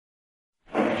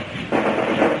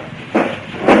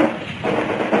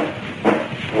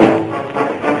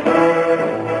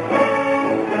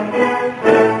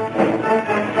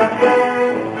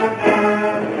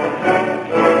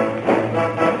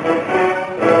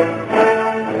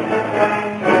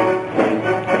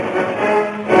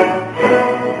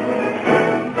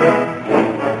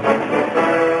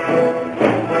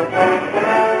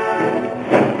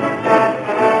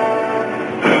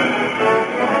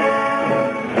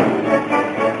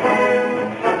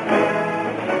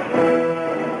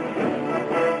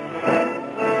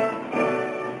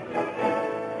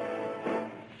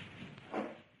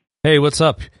Hey, what's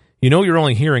up? You know you're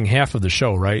only hearing half of the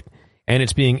show, right? And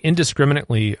it's being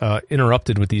indiscriminately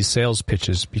interrupted with these sales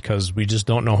pitches because we just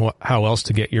don't know how else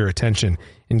to get your attention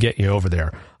and get you over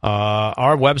there.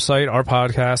 Our website, our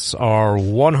podcasts are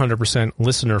 100%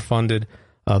 listener funded.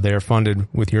 They are funded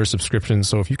with your subscription.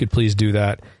 So if you could please do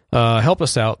that, help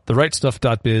us out.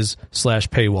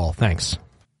 therightstuff.biz/paywall. Thanks.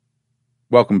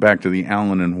 Welcome back to the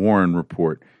Allen and Warren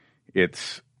Report.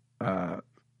 It's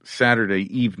Saturday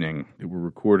evening that we're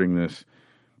recording this,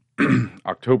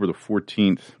 October the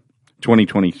 14th,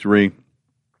 2023.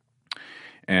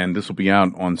 And this will be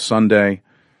out on Sunday.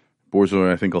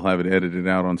 Borzoi, I think, will have it edited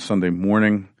out on Sunday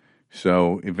morning.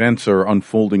 So events are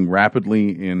unfolding rapidly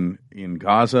in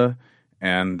Gaza.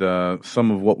 And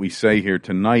some of what we say here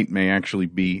tonight may actually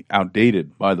be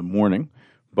outdated by the morning.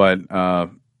 But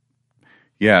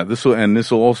this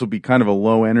will also be kind of a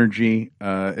low energy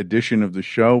edition of the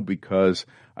show because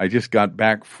I just got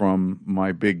back from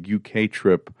my big UK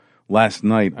trip last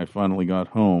night. I finally got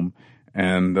home,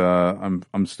 and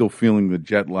I'm still feeling the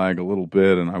jet lag a little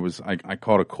bit. And I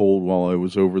caught a cold while I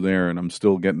was over there, and I'm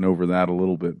still getting over that a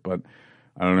little bit. But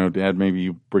I don't know, Dad. Maybe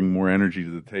you bring more energy to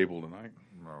the table tonight.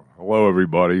 Hello,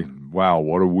 everybody. Wow,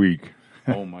 what a week.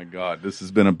 Oh, my God. This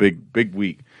has been a big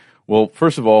week. Well,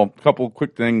 first of all, a couple of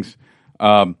quick things.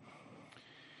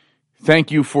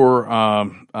 Thank you for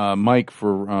Mike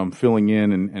for filling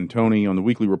in and Tony on the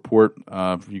weekly report,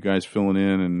 for you guys filling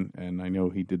in. And I know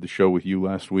he did the show with you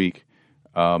last week.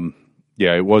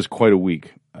 It was quite a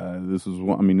week. This is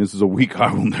a week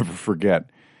I will never forget.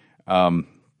 And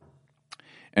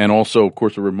also, of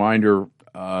course, a reminder,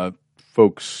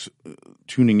 folks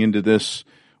tuning into this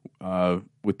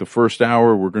with the first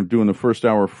hour, we're going to do in the first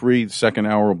hour free. The second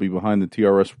hour will be behind the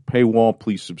TRS paywall.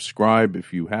 Please subscribe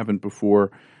if you haven't before.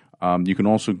 You can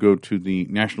also go to the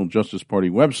National Justice Party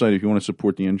website if you want to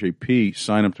support the NJP.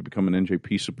 Sign up to become an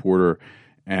NJP supporter,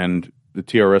 and the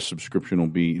TRS subscription will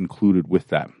be included with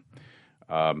that.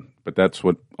 But that's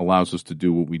what allows us to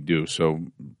do what we do. So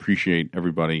appreciate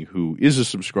everybody who is a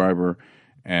subscriber.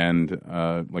 And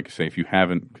like I say, if you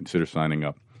haven't, consider signing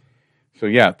up. So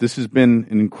yeah, this has been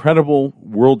an incredible,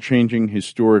 world-changing,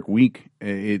 historic week.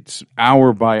 It's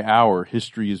hour by hour,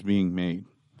 history is being made.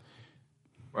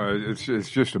 It's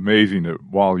just amazing that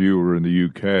while you were in the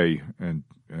UK and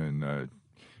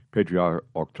Patriotic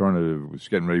Alternative was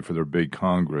getting ready for their big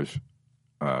Congress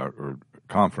or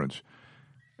conference,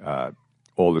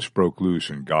 all this broke loose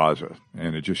in Gaza,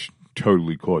 and it just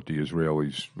totally caught the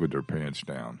Israelis with their pants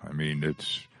down. I mean,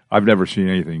 I've never seen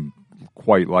anything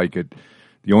quite like it.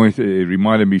 The only thing, it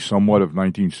reminded me somewhat of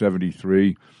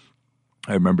 1973.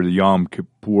 I remember the Yom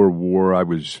Kippur War. I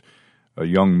was a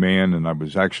young man, and I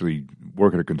was actually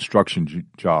working a construction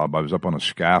job. I was up on a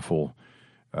scaffold,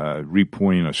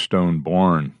 repointing a stone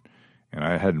barn, and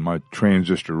I had my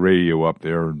transistor radio up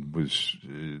there.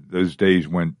 Those days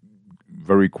went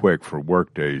very quick for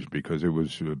work days because it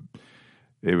was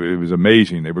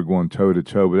amazing. They were going toe to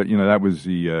toe, but that was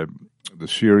the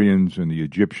Syrians and the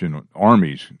Egyptian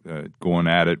armies going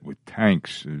at it with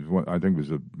tanks. I think it was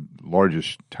the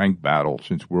largest tank battle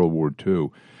since World War II,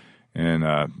 and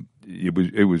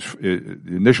the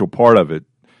initial part of it,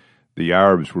 the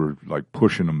Arabs were like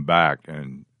pushing them back,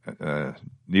 and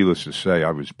needless to say,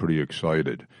 I was pretty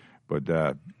excited. But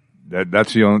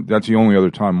that's the only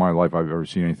other time in my life I've ever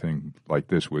seen anything like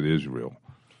this with Israel.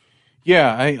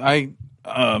 Yeah,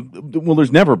 well,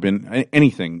 there's never been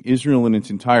anything. Israel in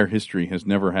its entire history has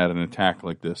never had an attack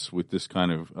like this, with this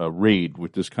kind of raid,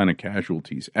 with this kind of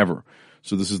casualties, ever.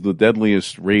 So this is the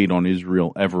deadliest raid on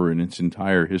Israel ever in its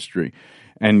entire history.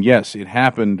 And yes, it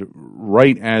happened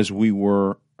right as we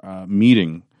were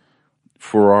meeting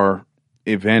for our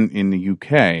event in the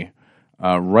UK,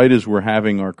 right as we're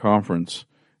having our conference.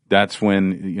 That's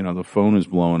when, the phone is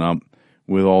blowing up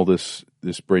with all this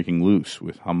breaking loose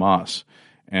with Hamas.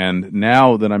 And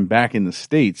now that I'm back in the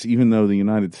States, even though the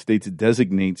United States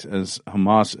designates as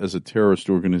Hamas as a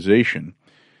terrorist organization,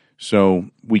 so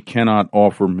we cannot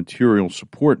offer material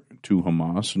support to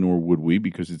Hamas, nor would we,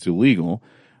 because it's illegal.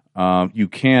 You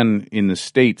can, in the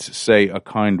States, say a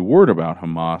kind word about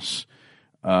Hamas,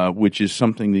 which is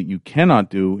something that you cannot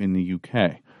do in the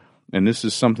UK. And this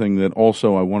is something that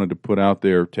also I wanted to put out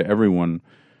there to everyone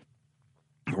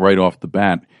right off the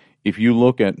bat. If you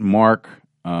look at Mark,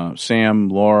 Sam,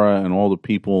 Laura, and all the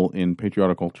people in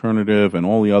Patriotic Alternative and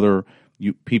all the other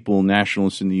people,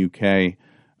 nationalists in the UK,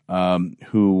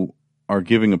 who are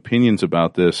giving opinions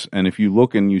about this, and if you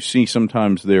look and you see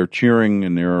sometimes their cheering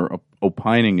and their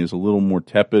opining is a little more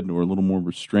tepid or a little more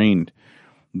restrained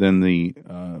than the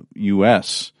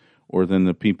U.S. or than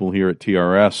the people here at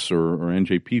TRS or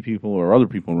NJP people or other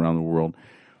people around the world,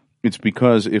 it's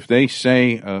because if they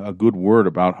say a good word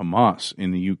about Hamas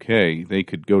in the UK, they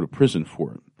could go to prison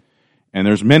for it. And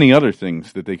there's many other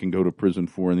things that they can go to prison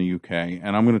for in the UK,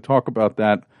 and I'm going to talk about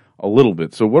that a little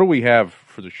bit. So what do we have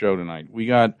for the show tonight? We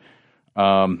got,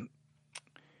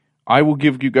 I will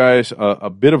give you guys a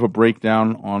bit of a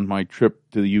breakdown on my trip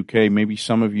to the UK. Maybe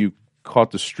some of you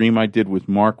caught the stream I did with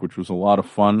Mark, which was a lot of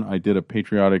fun. I did a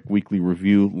Patriotic Weekly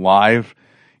Review live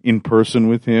in person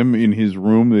with him in his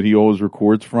room that he always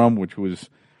records from, which was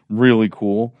really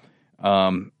cool.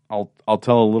 I'll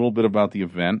tell a little bit about the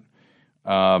event.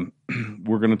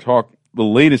 We're going to talk the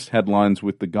latest headlines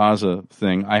with the Gaza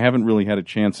thing. I haven't really had a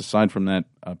chance, aside from that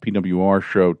PWR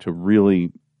show, to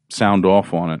really sound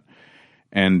off on it.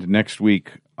 And next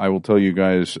week, I will tell you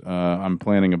guys, I'm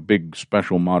planning a big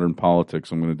special Modern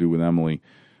Politics I'm going to do with Emily,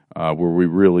 where we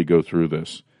really go through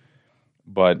this.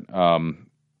 But,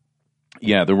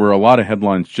 yeah, there were a lot of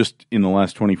headlines just in the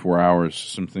last 24 hours,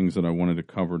 some things that I wanted to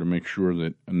cover to make sure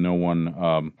that no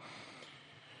one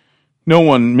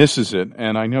misses it.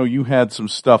 And I know you had some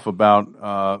stuff about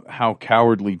how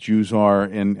cowardly Jews are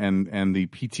and the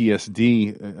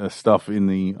PTSD stuff in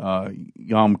the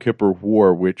Yom Kippur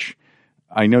War, which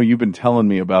I know you've been telling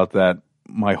me about that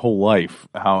my whole life,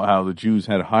 how the Jews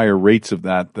had higher rates of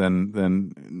that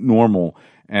than normal.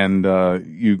 And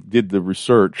you did the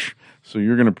research, so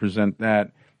you're going to present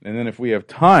that. And then if we have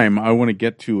time, I want to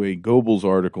get to a Goebbels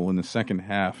article in the second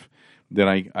half that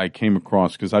I came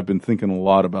across, because I've been thinking a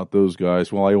lot about those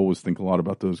guys. Well, I always think a lot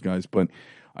about those guys, but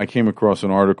I came across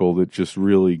an article that just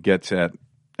really gets at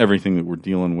everything that we're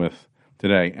dealing with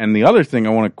today. And the other thing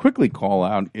I want to quickly call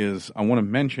out is I want to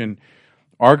mention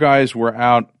our guys were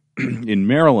out in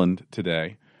Maryland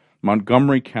today.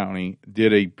 Montgomery County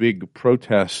did a big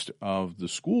protest of the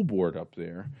school board up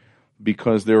there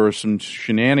because there were some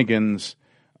shenanigans.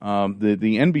 The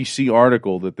NBC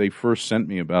article that they first sent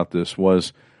me about this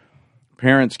was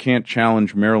parents can't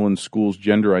challenge Maryland schools'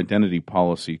 gender identity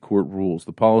policy, court rules.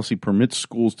 The policy permits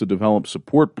schools to develop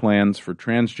support plans for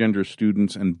transgender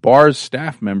students and bars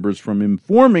staff members from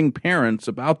informing parents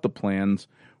about the plans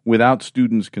without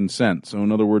students' consent. So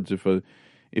in other words, if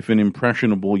an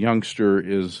impressionable youngster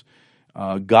is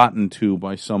gotten to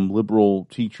by some liberal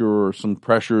teacher or some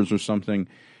pressures or something,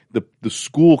 the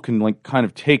school can kind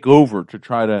of take over to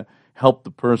try to help the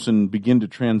person begin to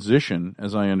transition,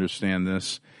 as I understand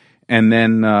this. And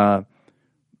then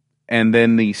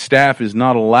the staff is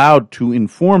not allowed to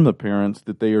inform the parents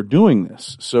that they are doing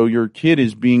this. So your kid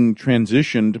is being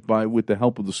transitioned with the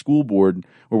help of the school board,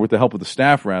 or with the help of the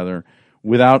staff rather,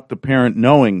 without the parent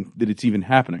knowing that it's even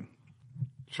happening.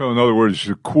 So in other words,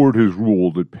 the court has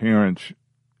ruled that parents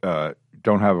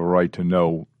don't have a right to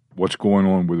know what's going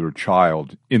on with their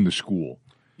child in the school.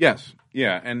 Yes,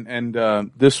 yeah, and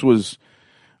this was.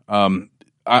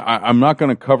 I'm not going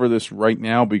to cover this right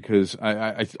now because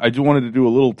I just wanted to do a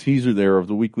little teaser there of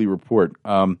the weekly report.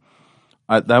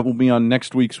 That will be on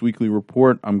next week's weekly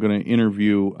report. I'm going to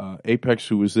interview Apex,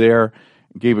 who was there,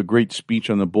 gave a great speech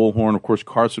on the bullhorn. Of course,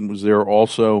 Carson was there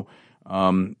also.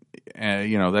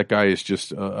 That guy is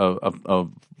just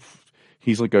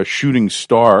he's like a shooting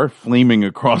star flaming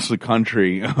across the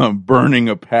country, burning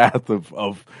a path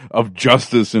of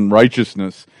justice and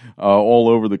righteousness all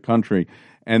over the country.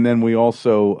 And then we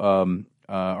also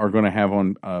are going to have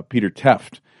on Peter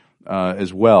Teft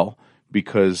as well,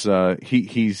 because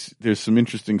there's some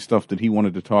interesting stuff that he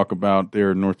wanted to talk about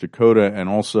there in North Dakota, and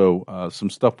also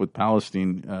some stuff with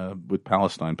Palestine.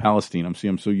 Palestine.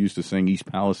 I'm so used to saying East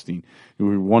Palestine.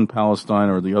 One Palestine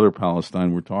or the other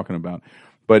Palestine we're talking about.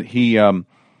 But he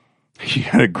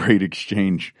had a great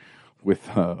exchange with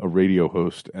a radio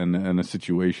host and a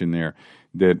situation there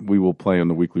that we will play on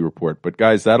the weekly report. But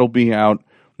guys, that'll be out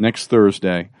next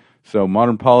Thursday. So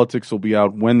Modern Politics will be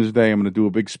out Wednesday. I'm going to do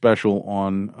a big special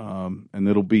on, and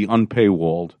it'll be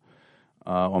unpaywalled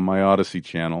on my Odyssey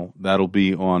channel. That'll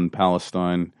be on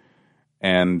Palestine,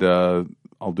 and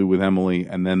I'll do with Emily.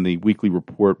 And then the weekly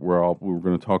report where we're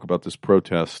going to talk about this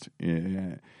protest,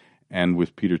 and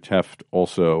with Peter Teft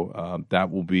also.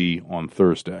 That will be on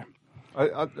Thursday.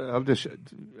 I'll just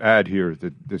add here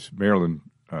that this Maryland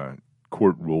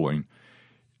court ruling,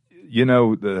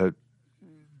 the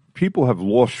people have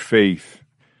lost faith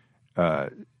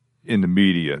in the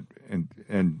media,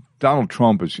 and Donald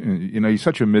Trump is, he's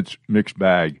such a mixed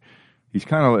bag. He's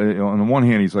kind of, on the one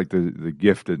hand, he's like the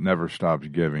gift that never stops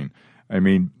giving. I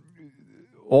mean,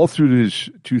 all through his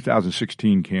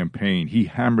 2016 campaign, he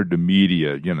hammered the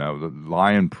media, the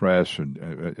lying press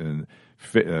and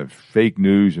fake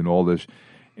news and all this.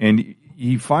 And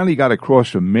he finally got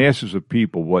across to masses of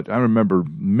people what I remember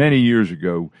many years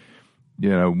ago,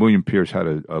 William Pierce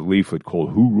had a leaflet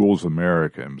called "Who Rules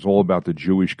America?" It was all about the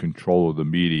Jewish control of the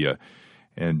media,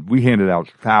 and we handed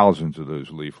out thousands of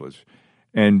those leaflets.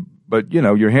 But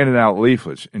you're handing out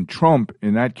leaflets, and Trump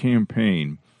in that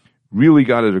campaign really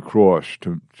got it across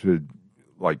to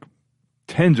like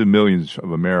tens of millions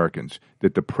of Americans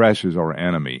that the press is our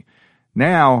enemy.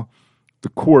 Now, the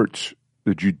courts,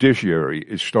 the judiciary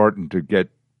is starting to get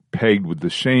pegged with the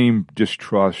same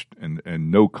distrust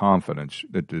and no confidence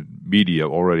that the media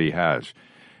already has.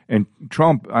 And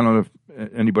Trump, I don't know if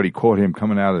anybody caught him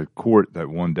coming out of court that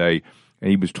one day, and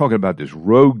he was talking about this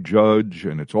rogue judge,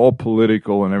 and it's all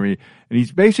political and everything. And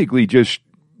he's basically just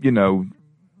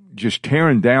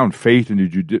tearing down faith in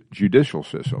the judicial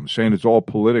system, saying it's all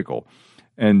political.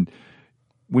 And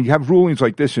when you have rulings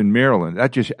like this in Maryland,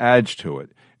 that just adds to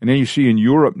it. And then you see in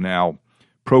Europe now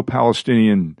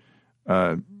pro-Palestinian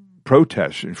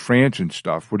protests in France and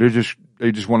stuff, where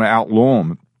they just want to outlaw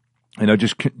them,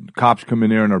 and cops come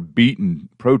in there and are beating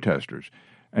protesters.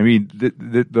 I mean,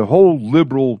 the whole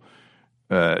liberal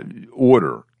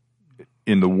order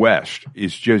in the West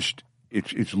is just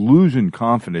it's losing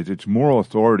confidence. Its moral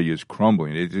authority is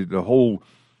crumbling. The whole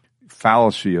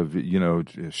fallacy of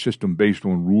a system based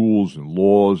on rules and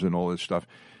laws and all this stuff,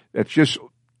 that's just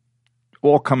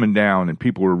all coming down, and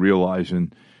people are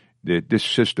realizing that this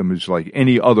system is like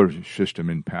any other system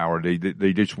in power.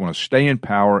 They just want to stay in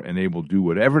power, and they will do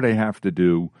whatever they have to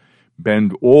do,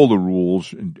 bend all the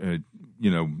rules, and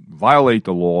violate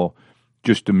the law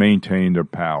just to maintain their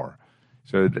power.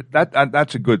 So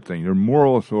that's a good thing. Their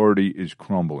moral authority is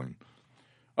crumbling.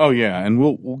 Oh yeah, and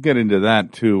we'll get into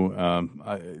that too.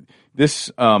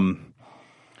 This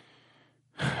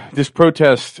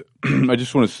protest, I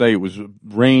just want to say, it was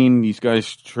rain. These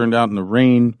guys turned out in the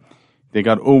rain. They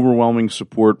got overwhelming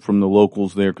support from the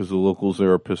locals there because the locals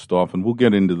there are pissed off. And we'll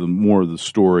get into more of the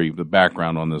story, the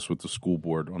background on this with the school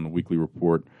board on the weekly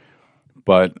report.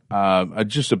 But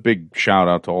just a big shout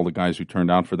out to all the guys who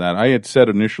turned out for that. I had said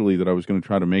initially that I was going to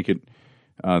try to make it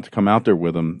to come out there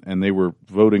with them, and they were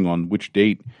voting on which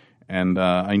date. And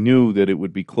I knew that it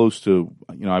would be close to,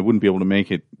 I wouldn't be able to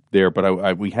make it there,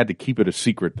 but we had to keep it a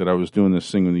secret that I was doing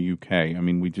this thing in the UK. I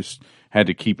mean, we just had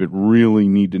to keep it really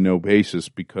need-to-know basis,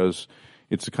 because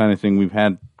it's the kind of thing we've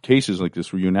had cases like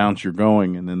this where you announce you're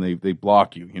going and then they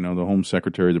block you.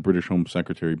 The British Home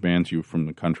Secretary bans you from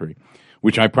the country,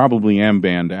 which I probably am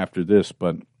banned after this,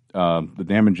 but the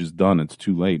damage is done. It's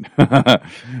too late.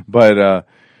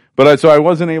 So I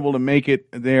wasn't able to make it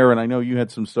there, and I know you had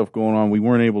some stuff going on. We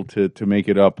weren't able to make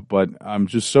it up, but I'm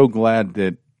just so glad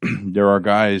that there are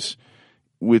guys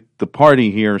with the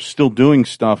party here still doing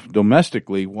stuff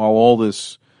domestically while all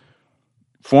this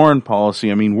foreign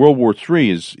policy. I mean, World War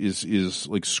III is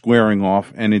like squaring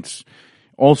off, and it's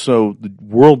also the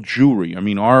world Jewry. I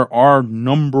mean, our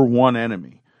number one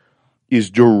enemy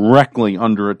is directly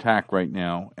under attack right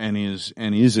now, and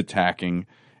is attacking,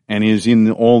 and is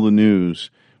in all the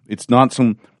news. It's not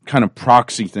some kind of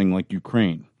proxy thing like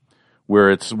Ukraine, where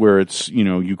it's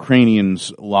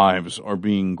Ukrainians' lives are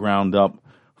being ground up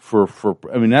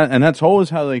that's always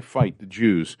how they fight, the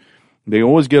Jews. They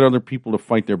always get other people to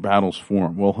fight their battles for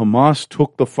them. Well, Hamas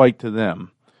took the fight to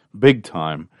them big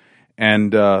time.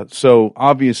 And so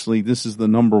obviously this is the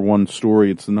number one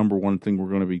story. It's the number one thing we're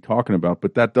going to be talking about.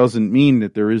 But that doesn't mean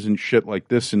that there isn't shit like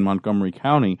this in Montgomery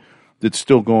County that's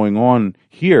still going on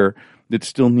here, that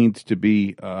still needs to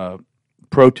be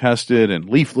protested and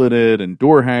leafleted and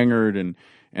door hangered and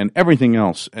everything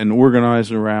else and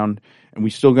organized around. And we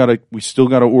still got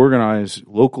to organize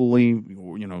locally,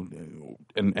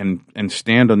 and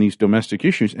stand on these domestic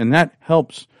issues. And that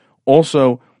helps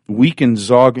also weaken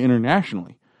Zog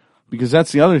internationally, because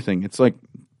that's the other thing. It's like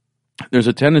there's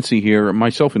a tendency here,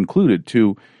 myself included,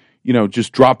 to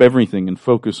just drop everything and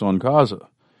focus on Gaza.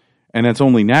 And that's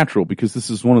only natural, because this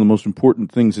is one of the most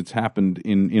important things that's happened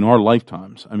in our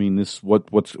lifetimes. I mean,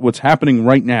 what's happening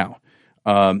right now.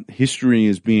 History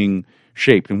is being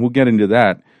shaped, and we'll get into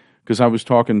that, because I was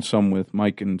talking some with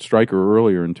Mike and Stryker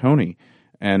earlier and Tony,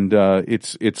 and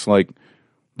it's like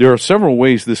there are several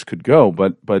ways this could go,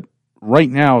 but right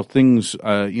now things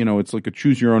it's like a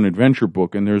choose your own adventure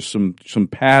book, and there's some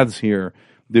paths here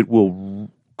that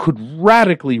could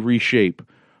radically reshape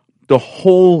the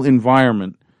whole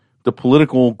environment, the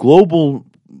political, global,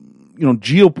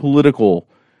 geopolitical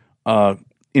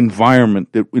environment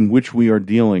in which we are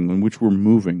dealing, in which we're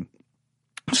moving.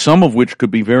 Some of which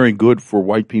could be very good for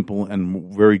white people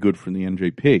and very good for the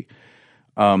NJP.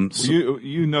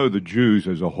 The Jews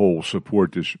as a whole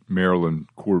support this Maryland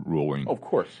court ruling. Of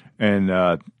course. And,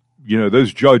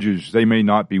 those judges, they may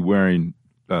not be wearing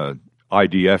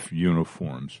IDF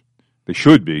uniforms. They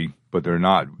should be, but they're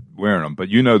not wearing them. But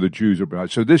the Jews are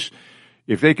so this.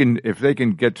 If they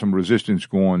can get some resistance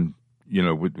going,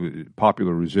 with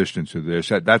popular resistance to this,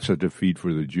 that's a defeat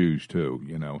for the Jews too.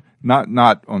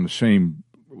 Not on the same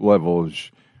level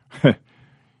as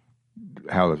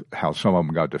how some of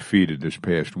them got defeated this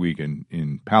past week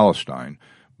in Palestine,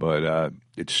 but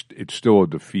it's still a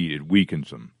defeat. It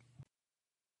weakens them.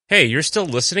 Hey, you're still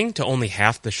listening to only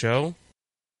half the show?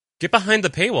 Get behind the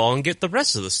paywall and get the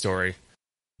rest of the story.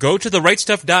 Go to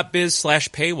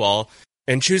therightstuff.biz/paywall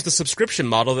and choose the subscription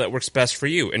model that works best for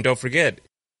you. And don't forget,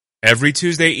 every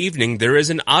Tuesday evening there is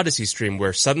an Odyssey stream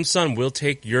where Southern Sun will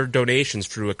take your donations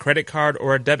through a credit card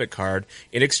or a debit card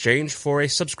in exchange for a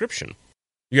subscription.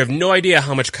 You have no idea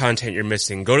how much content you're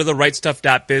missing. Go to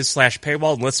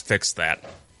therightstuff.biz/paywall and let's fix that.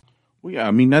 Well, yeah,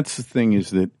 I mean, that's the thing, is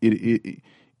that it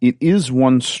is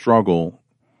one struggle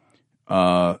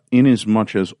in as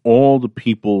much as all the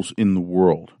peoples in the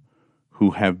world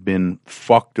who have been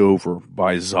fucked over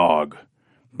by Zog,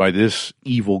 by this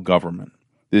evil government,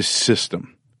 this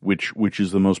system, which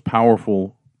is the most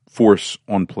powerful force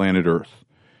on planet Earth.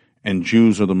 And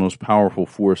Jews are the most powerful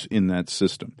force in that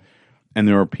system. And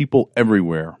there are people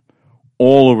everywhere,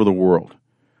 all over the world,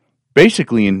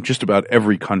 basically in just about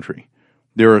every country.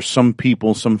 There are some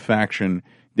people, some faction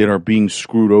that are being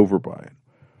screwed over by it.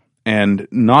 And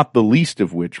not the least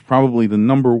of which, probably the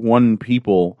number one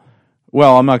people,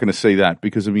 well, I'm not going to say that,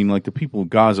 because, I mean, like, the people of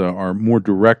Gaza are more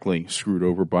directly screwed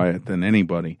over by it than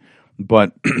anybody.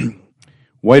 But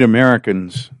white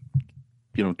Americans,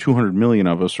 200 million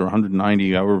of us, or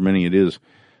 190, however many it is,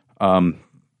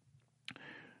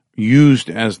 used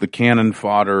as the cannon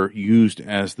fodder, used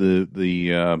as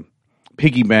the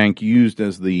piggy bank, used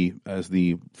as the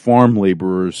farm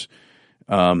laborers,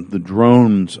 the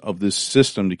drones of this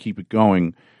system to keep it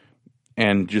going,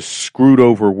 and just screwed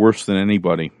over worse than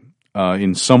anybody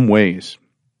in some ways.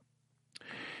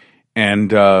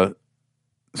 And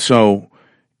so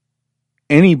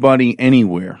anybody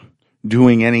anywhere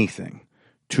doing anything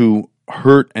to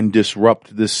hurt and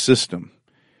disrupt this system,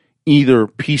 either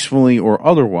peacefully or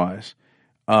otherwise,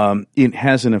 it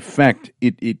has an effect.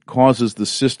 It causes the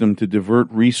system to divert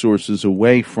resources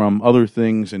away from other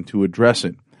things and to address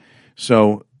it.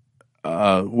 So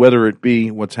whether it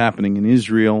be what's happening in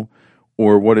Israel,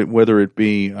 or whether it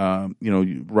be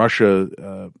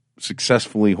Russia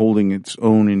successfully holding its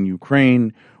own in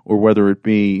Ukraine, or whether it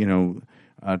be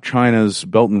China's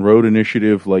Belt and Road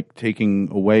Initiative, like taking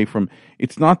away from.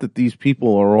 It's not that these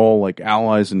people are all like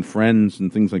allies and friends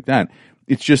and things like that.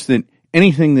 It's just that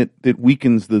anything that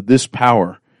weakens this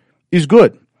power is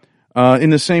good.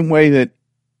 In the same way that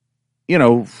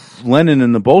Lenin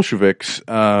and the Bolsheviks,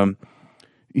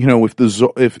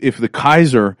 if the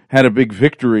Kaiser had a big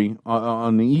victory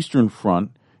on the Eastern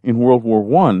Front in World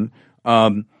War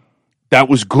I, that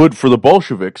was good for the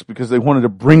Bolsheviks because they wanted to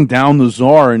bring down the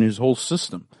Tsar and his whole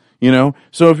system.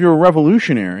 So if you're a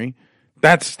revolutionary,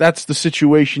 that's the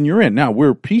situation you're in. Now,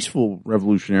 we're peaceful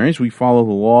revolutionaries. We follow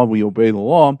the law. We obey the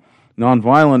law,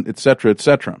 nonviolent, et cetera, et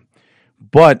cetera.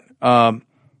 But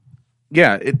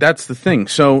that's the thing.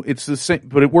 So it's the same,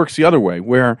 but it works the other way,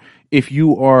 where if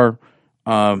you are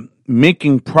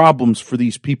making problems for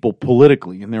these people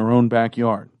politically in their own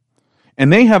backyard,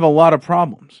 and they have a lot of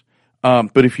problems,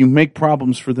 but if you make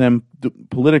problems for them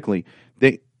politically,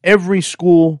 every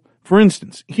school, for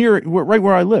instance, here, right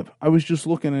where I live, I was just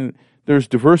looking at it, there's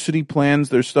diversity plans,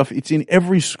 there's stuff, it's in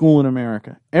every school in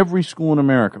America,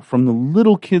 from the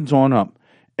little kids on up.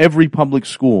 Every public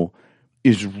school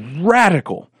is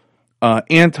radical,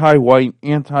 anti-white,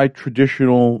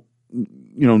 anti-traditional,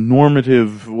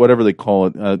 normative, whatever they call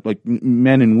it, like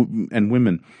men and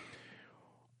women,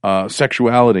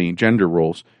 sexuality, gender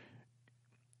roles,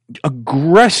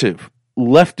 aggressive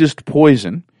leftist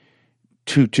poison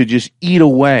to just eat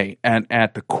away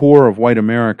at the core of white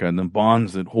America and the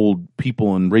bonds that hold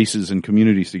people and races and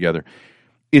communities together.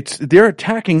 They're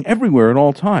attacking everywhere at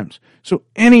all times. So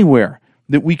anywhere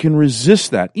that we can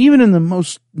resist that, even in the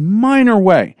most minor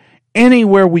way,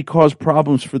 anywhere we cause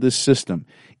problems for this system,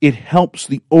 it helps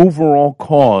the overall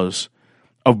cause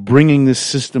of bringing this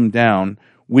system down,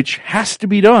 which has to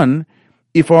be done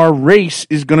if our race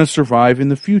is going to survive in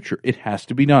the future. It has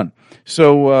to be done.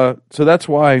 So that's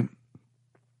why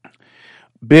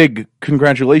big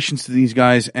congratulations to these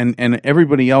guys and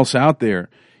everybody else out there.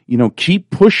 Keep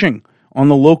pushing on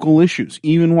the local issues,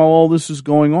 even while all this is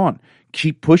going on.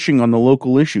 Keep pushing on the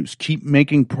local issues. Keep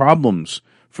making problems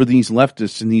for these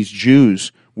leftists and these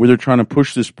Jews where they're trying to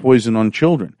push this poison on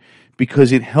children,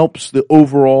 because it helps the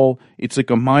overall, it's like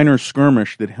a minor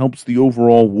skirmish that helps the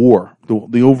overall war,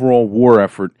 the overall war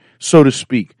effort, so to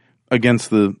speak, against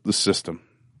the system.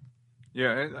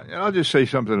 Yeah, and I'll just say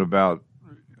something about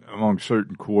among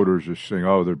certain quarters are saying,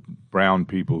 "Oh, they're brown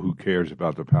people. Who cares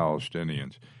about the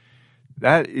Palestinians?"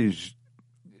 That is,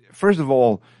 first of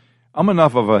all, I'm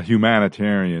enough of a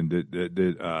humanitarian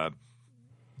that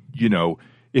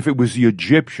if it was the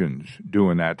Egyptians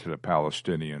doing that to the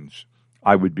Palestinians,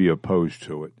 I would be opposed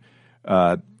to it.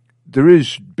 There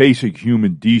is basic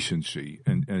human decency,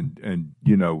 and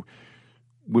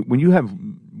when you have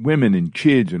women and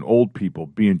kids and old people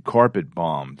being carpet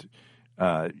bombed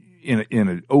in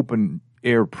an open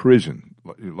air prison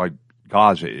like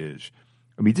Gaza is,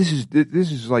 I mean, this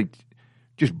is like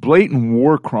just blatant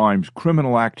war crimes,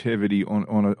 criminal activity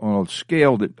on a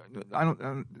scale that I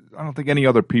don't think any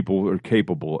other people are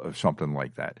capable of something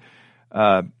like that.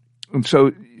 And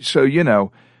so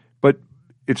but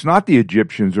it's not the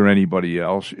Egyptians or anybody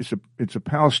else. It's the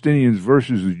Palestinians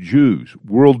versus the Jews,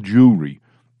 world Jewry.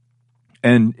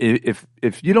 And if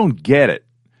you don't get it,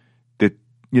 that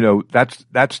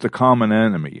that's the common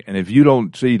enemy, and if you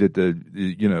don't see that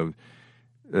the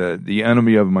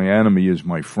enemy of my enemy is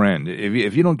my friend,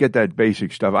 if you don't get that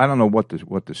basic stuff, I don't know what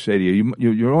to say to you.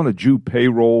 You're on a Jew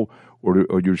payroll, or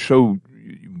you're so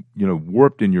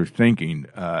warped in your thinking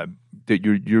that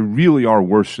you really are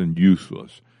worse than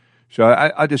useless. So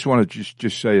I just want to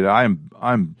just say that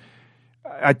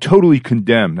I totally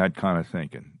condemn that kind of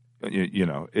thinking.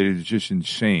 It is just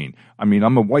insane. I mean,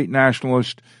 I'm a white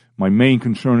nationalist. My main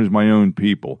concern is my own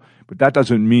people. But that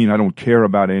doesn't mean I don't care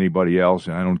about anybody else,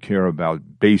 and I don't care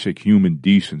about basic human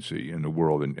decency in the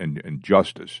world and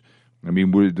justice. I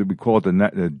mean, we call it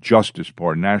the Justice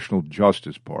Party, National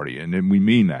Justice Party, and then we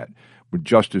mean that. With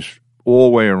justice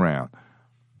all the way around.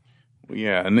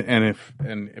 Yeah,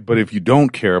 but if you don't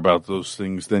care about those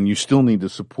things, then you still need to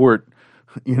support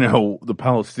the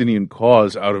Palestinian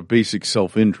cause out of basic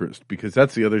self-interest, because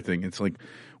that's the other thing. It's like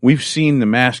we've seen the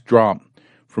mask drop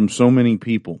from so many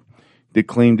people that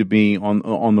claim to be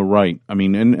on the right. I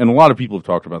mean, and a lot of people have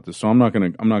talked about this, so I'm not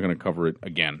gonna cover it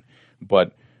again.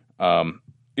 But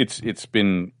it's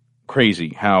been crazy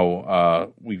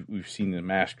how we've seen the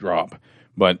mask drop.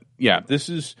 But yeah, this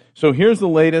is so. Here's the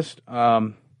latest. Let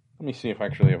me see if I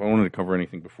wanted to cover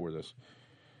anything before this.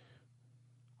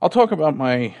 I'll talk about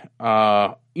my,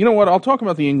 I'll talk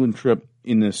about the England trip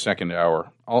in the second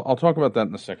hour. I'll talk about that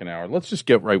in the second hour. Let's just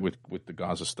get right with the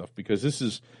Gaza stuff, because this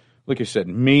is, like I said,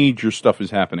 major stuff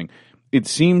is happening. It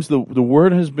seems the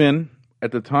word has been,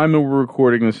 at the time that we're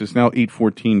recording this, it's now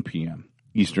 8:14 p.m.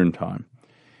 Eastern Time.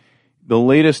 The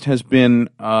latest has been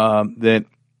that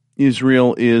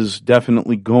Israel is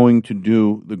definitely going to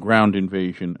do the ground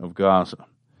invasion of Gaza.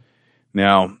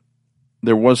 Now,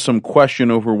 there was some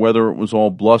question over whether it was all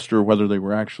bluster, whether they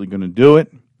were actually going to do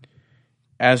it.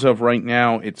 As of right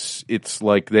now, it's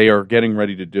like they are getting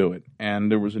ready to do it.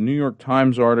 And there was a New York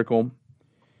Times article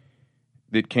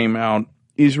that came out,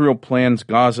 Israel plans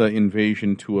Gaza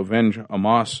invasion to avenge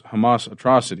Hamas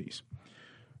atrocities.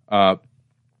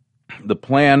 The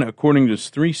plan, according to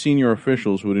 3 senior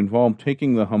officials, would involve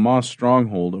taking the Hamas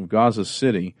stronghold of Gaza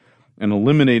City and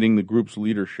eliminating the group's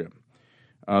leadership.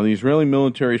 The Israeli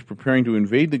military is preparing to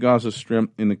invade the Gaza Strip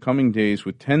in the coming days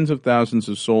with tens of thousands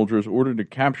of soldiers ordered to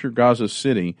capture Gaza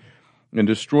City and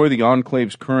destroy the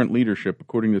enclave's current leadership,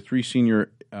 according to 3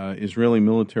 senior Israeli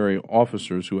military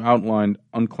officers who outlined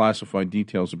unclassified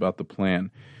details about the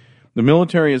plan. The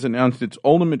military has announced its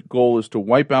ultimate goal is to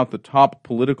wipe out the top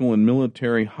political and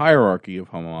military hierarchy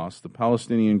of Hamas, the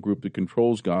Palestinian group that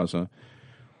controls Gaza,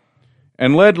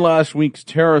 and led last week's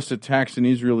terrorist attacks in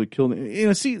Israel that killed.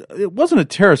 It wasn't a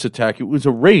terrorist attack; it was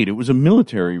a raid. It was a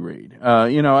military raid.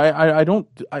 I don't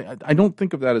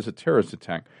think of that as a terrorist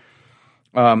attack.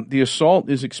 The assault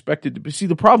is expected to be. See,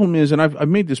 the problem is, and I've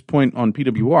made this point on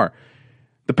PWR.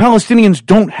 The Palestinians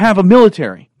don't have a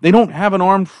military. They don't have an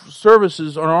armed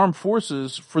services or armed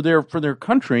forces for their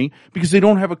country, because they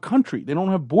don't have a country. They don't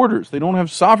have borders. They don't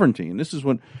have sovereignty. And this is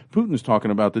what Putin's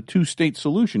talking about, the 2-state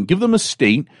solution. Give them a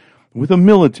state with a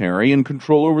military and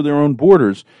control over their own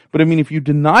borders. But I mean, if you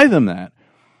deny them that,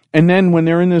 and then when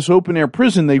they're in this open-air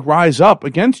prison, they rise up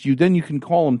against you, then you can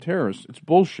call them terrorists. It's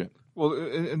bullshit. Well,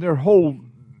 and their whole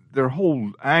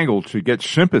angle to get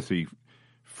sympathy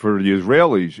for the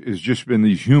Israelis has just been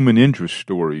these human interest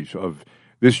stories of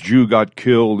this Jew got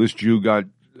killed, this Jew got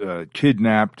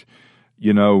kidnapped,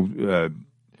 there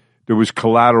was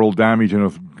collateral damage in a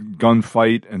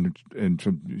gunfight, and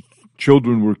some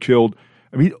children were killed.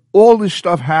 I mean, all this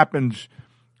stuff happens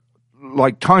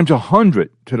like times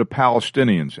 100 to the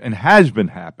Palestinians, and has been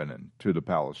happening to the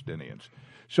Palestinians.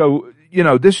 So,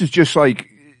 this is just like,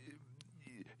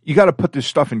 you got to put this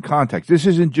stuff in context. This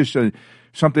isn't just a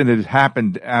something that has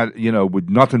happened with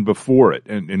nothing before it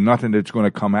and nothing that's going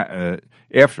to come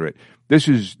after it. This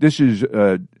is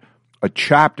a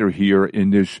chapter here in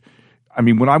this. I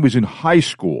mean, when I was in high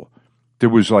school, there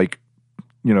was like,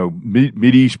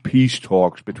 Mideast peace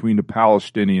talks between the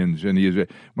Palestinians and the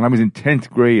Israelis. When I was in 10th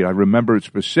grade, I remember it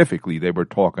specifically, they were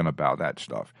talking about that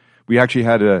stuff. We actually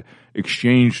had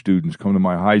exchange students come to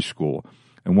my high school,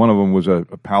 and one of them was a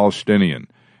Palestinian.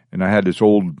 And I had this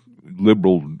old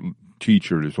liberal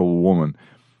teacher, this old woman,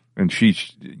 and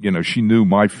she knew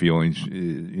my feelings,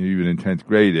 even in 10th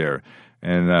grade there.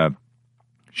 And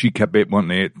she kept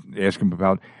wanting to ask him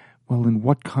about, well, and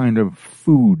what kind of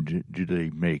food do they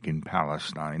make in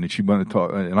Palestine? And she wanted to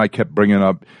talk, and I kept bringing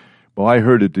up, well, I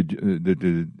heard that the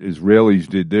Israelis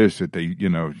did this, that they,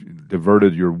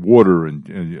 diverted your water, and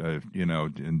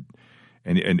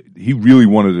he really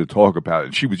wanted to talk about it.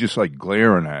 And she was just like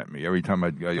glaring at me every time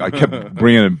I kept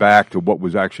bringing it back to what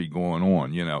was actually going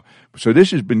on, So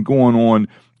this has been going on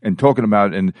and talking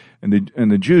about, and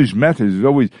the Jews' method is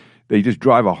always, they just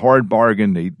drive a hard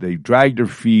bargain, they drag their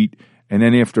feet, and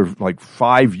then after like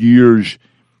 5 years,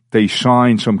 they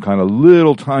sign some kind of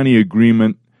little tiny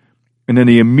agreement, and then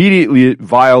they immediately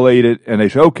violate it, and they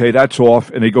say, okay, that's off,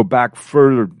 and they go back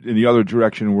further in the other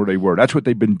direction where they were. That's what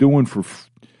they've been doing for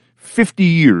 50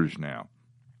 years now.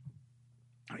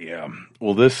 Yeah.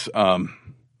 Well, this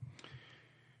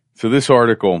this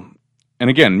article, and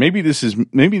again, maybe this is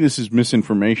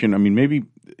misinformation. I mean, maybe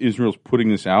Israel's putting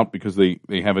this out because they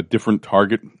have a different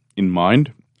target in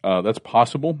mind. That's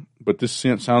possible, but this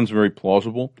sounds very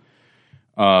plausible.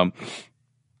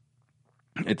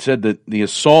 It said that the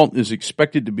assault is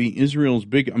expected to be Israel's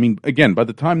big. I mean, again, by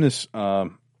the time this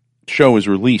show is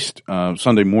released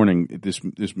Sunday morning,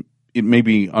 it may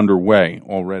be underway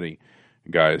already,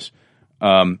 guys.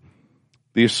 The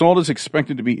assault is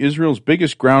expected to be Israel's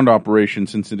biggest ground operation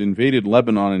since it invaded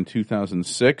Lebanon in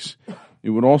 2006. It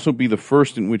would also be the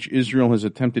first in which Israel has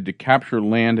attempted to capture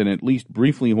land and at least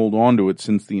briefly hold on to it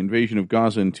since the invasion of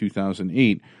Gaza in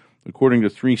 2008, according to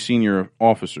 3 senior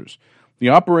officers. The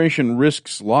operation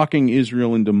risks locking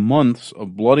Israel into months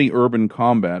of bloody urban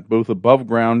combat, both above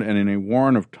ground and in a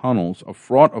warren of tunnels, a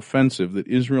fraught offensive that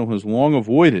Israel has long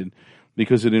avoided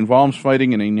because it involves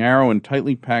fighting in a narrow and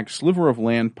tightly packed sliver of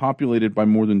land populated by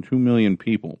more than 2 million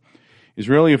people.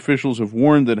 Israeli officials have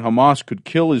warned that Hamas could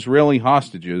kill Israeli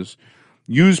hostages,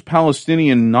 use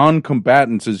Palestinian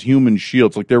non-combatants as human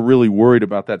shields. Like, they're really worried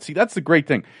about that. See, that's the great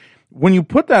thing. When you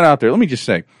put that out there, let me just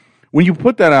say, when you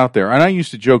put that out there, and I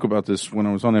used to joke about this when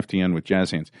I was on FTN with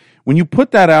Jazz Hands, when you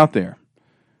put that out there,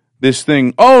 this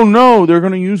thing, oh no, they're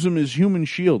going to use them as human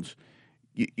shields.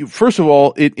 First of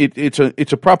all,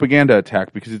 it's a propaganda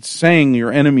attack because it's saying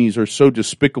your enemies are so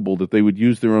despicable that they would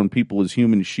use their own people as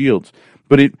human shields.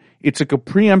 But it's like a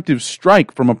preemptive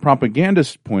strike from a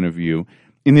propagandist point of view,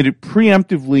 in that it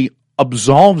preemptively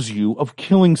absolves you of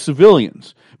killing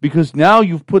civilians because now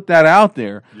you've put that out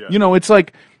there. Yeah.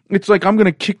 It's like I'm going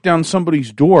to kick down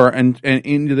somebody's door and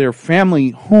into their family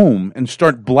home and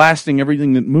start blasting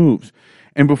everything that moves.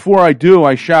 And before I do,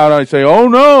 I shout out, I say, oh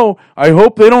no, I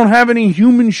hope they don't have any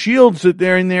human shields that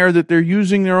they're in there, that they're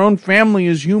using their own family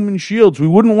as human shields. We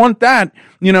wouldn't want that,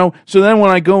 So then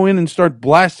when I go in and start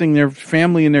blasting their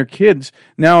family and their kids,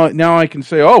 now I can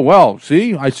say, oh, well,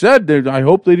 see, I said, I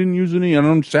hope they didn't use any,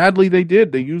 and sadly they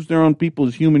did. They used their own people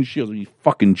as human shields. You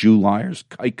fucking Jew liars,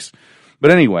 kikes.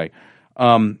 But anyway,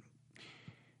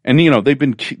 and they've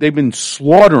been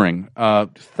slaughtering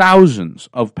thousands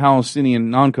of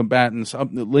Palestinian non-combatants.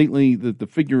 Lately, the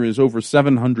figure is over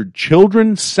 700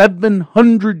 children.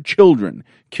 700 children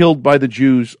killed by the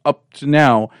Jews up to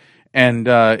now, and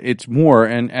it's more.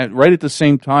 And right at the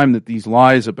same time that these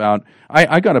lies about,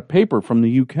 I got a paper from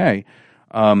the UK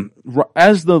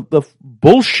as the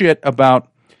bullshit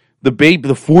about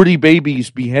the 40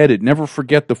 babies beheaded. Never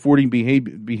forget the 40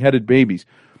 beheaded babies.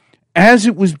 As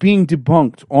it was being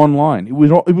debunked online, it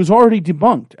was already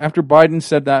debunked after Biden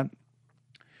said that.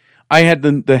 I had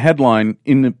the headline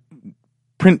in the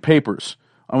print papers.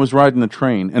 I was riding the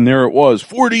train, and there it was: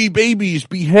 40 babies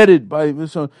beheaded by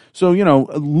literally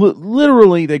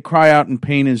they cry out in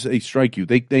pain as they strike you.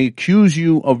 They accuse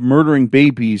you of murdering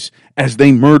babies as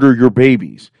they murder your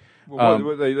babies.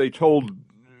 Well, they told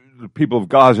the people of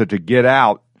Gaza to get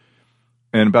out,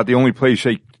 and about the only place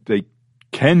they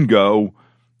can go.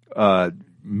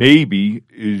 Maybe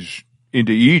is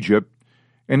into Egypt,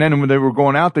 and then when they were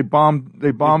going out, they bombed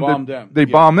them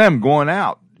going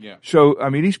out. Yeah. So I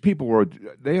mean, these people are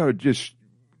just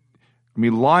I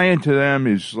mean, lying to them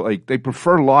is like they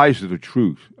prefer lies to the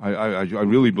truth. I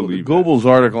really believe that. Goebbels'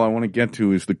 article I want to get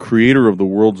to is the creator of the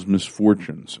world's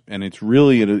misfortunes, and it's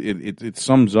really it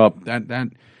sums up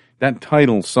that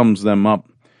title sums them up.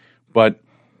 But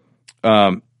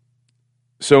so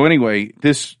anyway,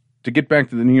 this to get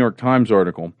back to the New York Times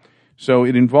article. So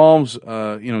it involves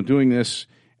doing this.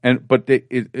 But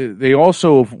they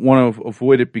also want to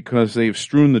avoid it because they've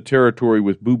strewn the territory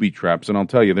with booby traps. And I'll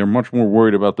tell you, they're much more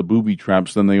worried about the booby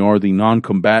traps than they are the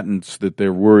non-combatants that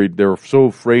they're worried. They're so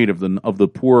afraid of the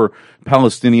poor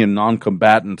Palestinian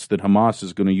non-combatants that Hamas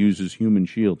is going to use as human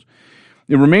shields.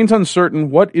 It remains uncertain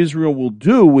what Israel will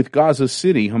do with Gaza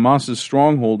City, Hamas's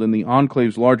stronghold and the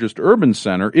enclave's largest urban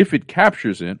center, if it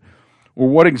captures it, or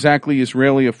what exactly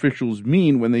Israeli officials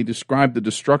mean when they describe the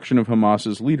destruction of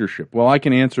Hamas's leadership. Well, I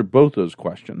can answer both those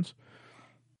questions.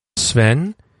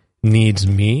 Sven needs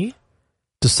me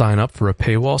to sign up for a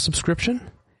paywall subscription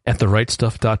at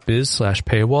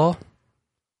therightstuff.biz/paywall.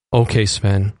 Okay,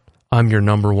 Sven, I'm your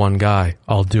number one guy.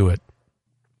 I'll do it.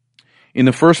 In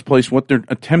the first place, what they're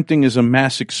attempting is a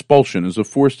mass expulsion, is a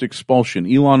forced expulsion.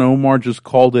 Ilhan Omar just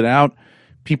called it out.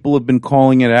 People have been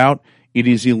calling it out. It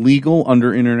is illegal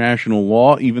under international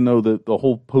law, even though the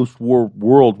whole post-war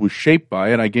world was shaped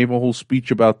by it. I gave a whole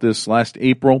speech about this last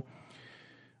April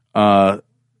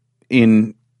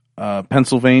in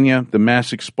Pennsylvania, the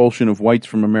mass expulsion of whites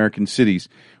from American cities,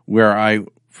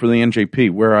 for the NJP,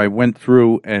 where I went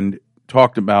through and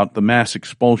talked about the mass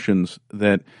expulsions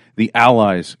that the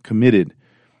Allies committed.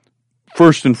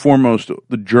 First and foremost,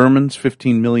 the Germans,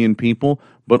 15 million people,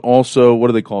 but also, what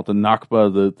do they call it, the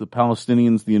Nakba, the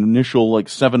Palestinians, the initial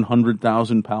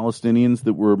 700,000 Palestinians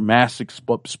that were mass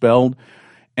expelled,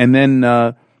 and then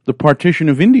the partition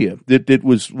of India that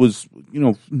was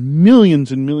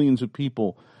millions and millions of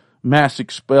people mass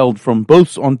expelled on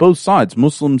both sides,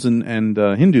 Muslims and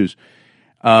Hindus,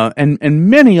 and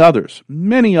many others.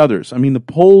 I mean, the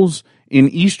Poles in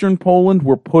eastern Poland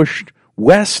were pushed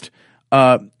west.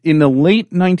 In the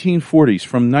late 1940s,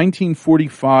 from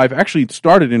 1945, actually it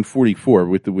started in 44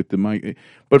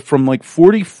 but from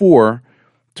 44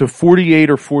 to 48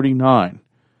 or 49,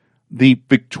 the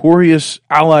victorious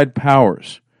Allied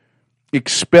powers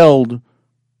expelled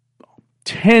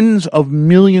tens of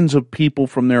millions of people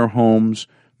from their homes.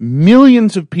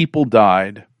 Millions of people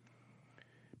died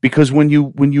because when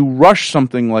you rush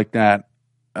something like that,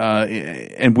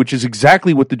 and which is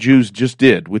exactly what the Jews just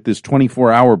did with this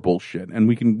 24-hour bullshit, and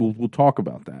we'll talk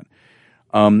about that.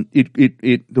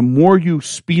 The more you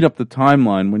speed up the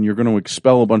timeline when you're going to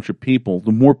expel a bunch of people,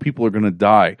 the more people are going to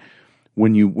die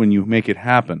when you make it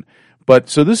happen. But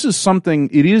so this is something.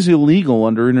 It is illegal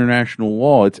under international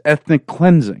law. It's ethnic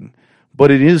cleansing,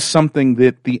 but it is something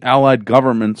that the Allied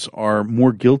governments are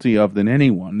more guilty of than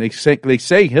anyone. They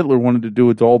say Hitler wanted to do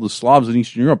it to all the Slavs in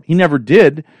Eastern Europe. He never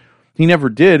did.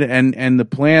 And the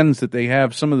plans that they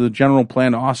have, some of the general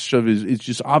plan Ostshov is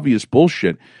just obvious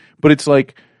bullshit. But it's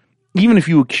like, even if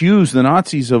you accuse the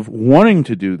Nazis of wanting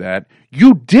to do that,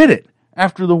 you did it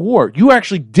after the war. You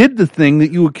actually did the thing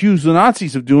that you accused the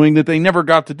Nazis of doing that they never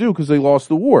got to do because they lost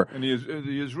the war. And the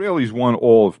Israelis won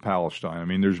all of Palestine. I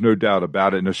mean, there's no doubt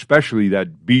about it, and especially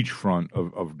that beachfront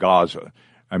of Gaza.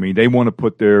 I mean, they want to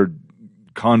put their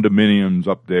condominiums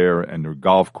up there and their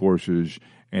golf courses,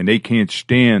 and they can't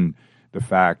stand the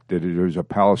fact that there's a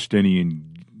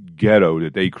Palestinian ghetto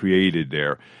that they created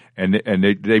there, and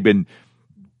they've been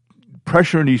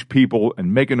pressuring these people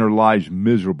and making their lives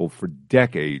miserable for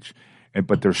decades,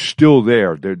 but they're still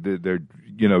there. They're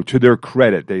to their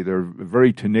credit, they're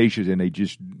very tenacious, and they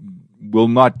just will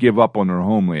not give up on their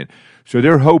homeland. So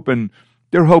they're hoping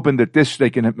that they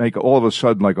can make all of a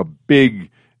sudden like a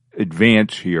big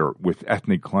advance here with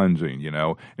ethnic cleansing,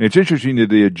 And it's interesting that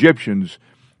the Egyptians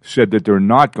said that they're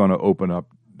not going to open up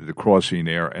the crossing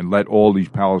there and let all these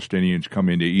Palestinians come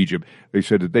into Egypt. They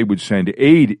said that they would send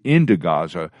aid into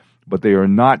Gaza, but they are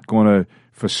not going to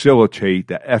facilitate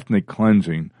the ethnic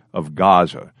cleansing of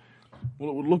Gaza. Well,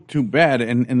 it would look too bad.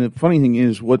 And the funny thing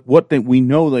is, what we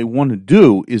know they want to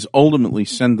do is ultimately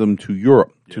send them to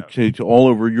Europe, to all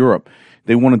over Europe.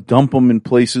 They want to dump them in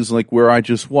places like where I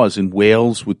just was, in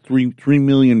Wales, with 3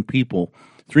 million people,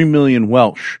 3 million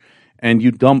Welsh. And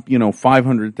you dump,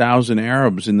 500,000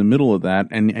 Arabs in the middle of that,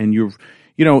 and you're,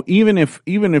 even if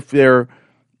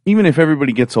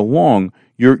everybody gets along,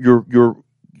 you're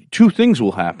two things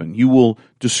will happen. You will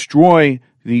destroy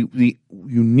the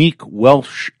unique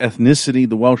Welsh ethnicity,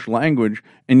 the Welsh language,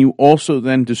 and you also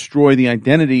then destroy the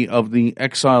identity of the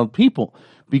exiled people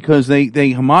because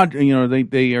they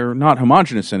are not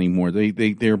homogenous anymore.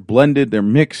 They're blended, they're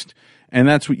mixed, and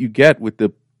that's what you get with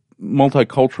the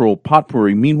multicultural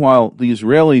potpourri. Meanwhile, the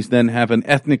Israelis then have an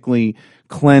ethnically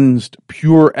cleansed,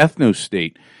 pure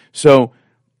ethno-state. So,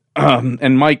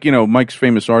 and Mike, Mike's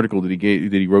famous article that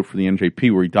he wrote for the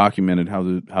NJP, where he documented how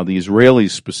the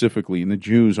Israelis specifically and the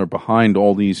Jews are behind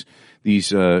all these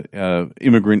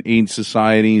immigrant aid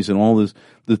societies and all this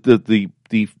the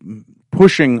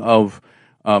pushing of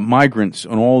migrants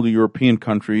on all the European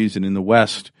countries and in the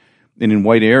West and in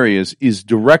white areas is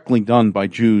directly done by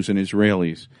Jews and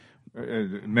Israelis.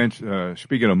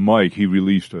 Speaking of Mike, he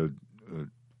released an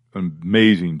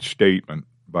amazing statement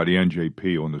by the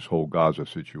NJP on this whole Gaza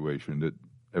situation that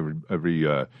everybody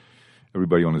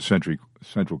on the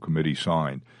Central Committee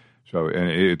signed. So, and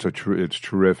it's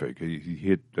terrific. He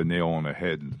hit the nail on the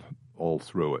head all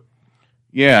through it.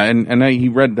 Yeah, and he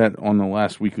read that on the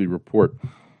last weekly report.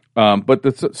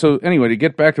 So anyway, to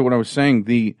get back to what I was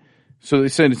saying, so they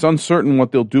said it's uncertain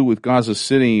what they'll do with Gaza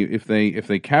City if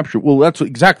they capture it. Well, that's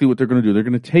exactly what they're going to do. They're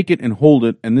going to take it and hold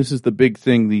it, and this is the big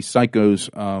thing. These psychos,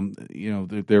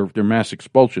 their mass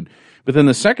expulsion. But then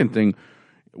the second thing,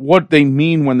 what they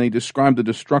mean when they describe the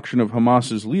destruction of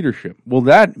Hamas's leadership. Well,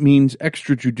 that means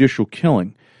extrajudicial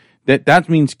killing. That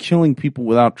means killing people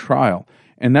without trial.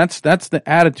 And that's the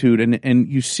attitude. And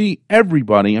you see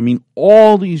everybody, I mean,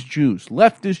 all these Jews,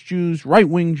 leftist Jews,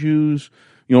 right-wing Jews,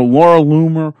 Laura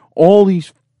Loomer, all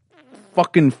these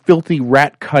fucking filthy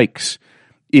rat kikes,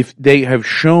 if they have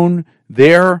shown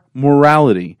their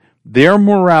morality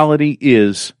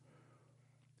is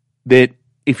that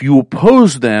if you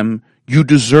oppose them, you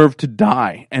deserve to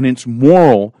die, and it's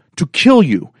moral to kill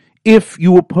you. If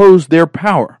you oppose their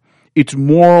power, it's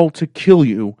moral to kill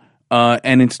you,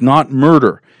 and it's not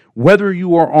murder. Whether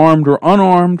you are armed or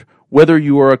unarmed, whether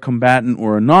you are a combatant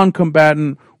or a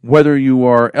non-combatant, whether you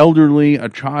are elderly, a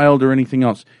child, or anything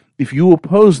else, if you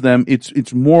oppose them,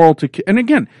 it's moral to kill. And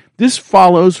again, this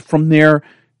follows from their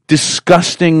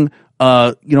disgusting,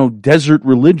 desert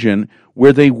religion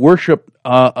where they worship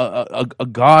a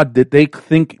god that they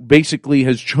think basically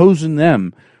has chosen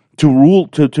them to rule,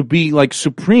 to be like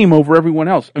supreme over everyone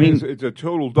else. I mean, it's a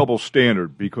total double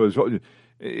standard, because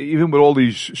even with all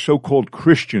these so-called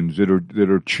Christians that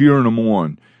are cheering them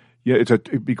on,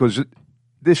 because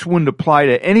this wouldn't apply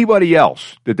to anybody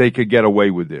else that they could get away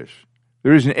with this.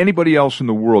 There isn't anybody else in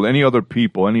the world, any other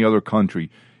people, any other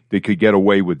country that could get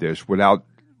away with this without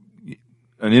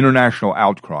an international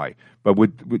outcry. But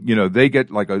they get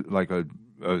like a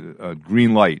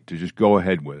green light to just go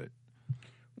ahead with it.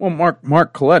 Well,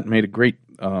 Mark Collette made a great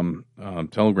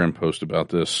Telegram post about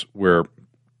this, where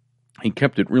he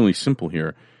kept it really simple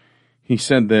here. He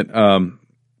said that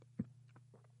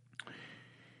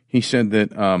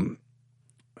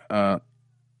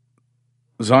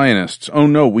Zionists, oh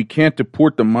no, we can't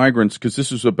deport the migrants, because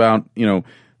this is about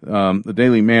the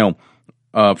Daily Mail.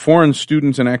 Foreign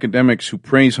students and academics who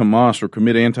praise Hamas or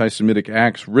commit anti-Semitic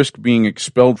acts risk being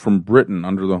expelled from Britain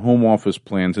under the Home Office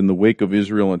plans in the wake of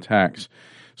Israel attacks.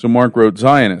 So Mark wrote,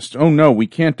 Zionists, oh no, we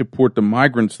can't deport the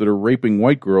migrants that are raping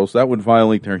white girls. That would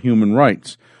violate their human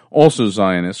rights. Also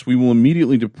Zionists, we will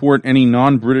immediately deport any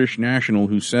non-British national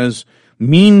who says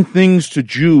mean things to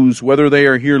Jews, whether they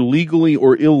are here legally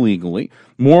or illegally.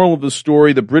 Moral of the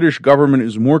story, the British government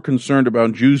is more concerned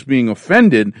about Jews being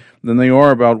offended than they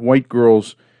are about white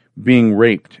girls being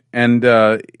raped. And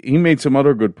he made some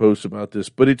other good posts about this,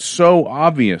 but it's so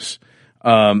obvious,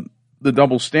 the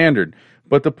double standard.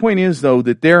 But the point is, though,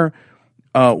 that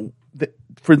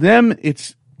for them,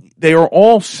 they are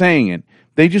all saying it.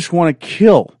 They just want to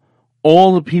kill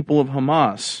all the people of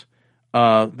Hamas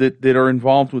that are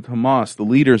involved with Hamas, the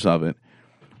leaders of it,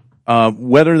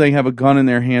 whether they have a gun in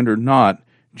their hand or not,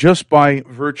 just by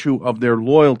virtue of their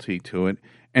loyalty to it.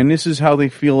 And this is how they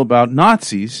feel about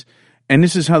Nazis, and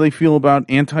this is how they feel about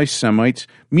anti-Semites,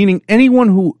 meaning anyone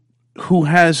who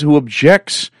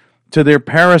objects to their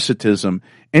parasitism,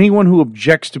 anyone who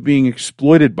objects to being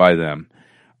exploited by them,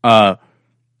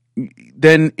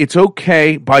 then it's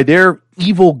okay by their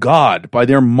evil god, by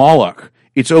their Moloch.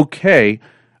 It's okay.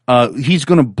 He's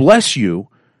going to bless you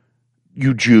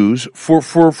Jews,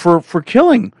 for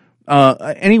killing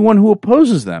anyone who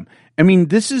opposes them. I mean,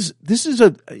 it's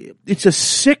a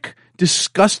sick,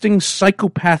 disgusting,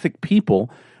 psychopathic people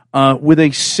with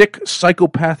a sick,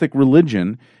 psychopathic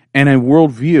religion and a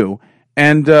worldview.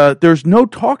 And there's no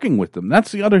talking with them.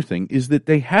 That's the other thing, is that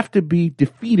they have to be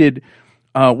defeated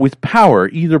with power,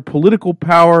 either political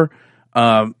power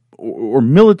or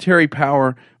military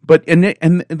power. But and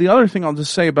the other thing I'll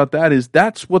just say about that is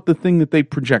that's what the thing that they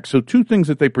project. So two things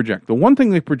that they project. The one thing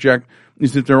they project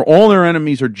is that all their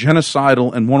enemies are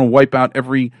genocidal and want to wipe out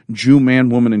every Jew, man,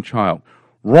 woman, and child.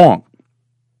 Wrong.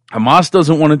 Hamas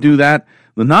doesn't want to do that.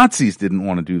 The Nazis didn't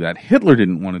want to do that. Hitler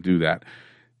didn't want to do that.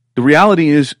 The reality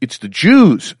is it's the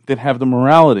Jews that have the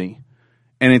morality.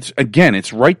 And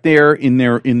it's right there in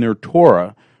their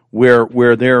Torah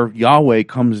where their Yahweh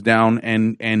comes down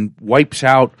and wipes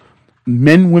out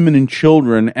men, women, and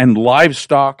children and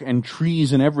livestock and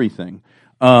trees and everything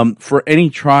for any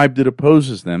tribe that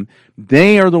opposes them.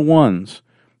 They are the ones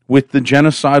with the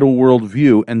genocidal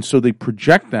worldview, and so they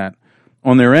project that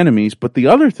on their enemies. But the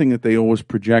other thing that they always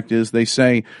project is they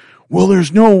say, well,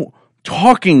 there's no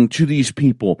talking to these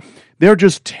people. They're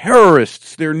just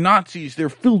terrorists. They're Nazis. They're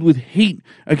filled with hate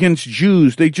against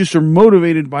Jews. They just are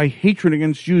motivated by hatred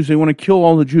against Jews. They want to kill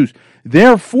all the Jews.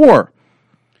 Therefore,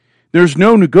 there's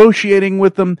no negotiating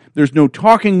with them. There's no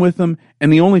talking with them.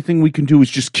 And the only thing we can do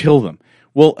is just kill them.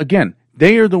 Well, again,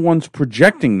 they are the ones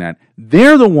projecting that.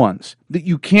 They're the ones that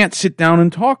you can't sit down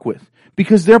and talk with,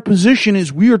 because their position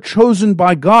is we are chosen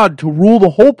by God to rule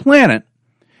the whole planet,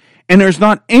 and there's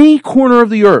not any corner of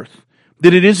the earth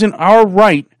that it isn't our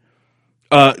right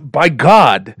by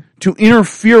God to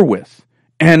interfere with.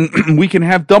 And we can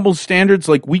have double standards,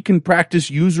 like we can practice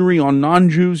usury on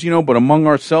non-Jews, but among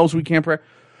ourselves we can't practice.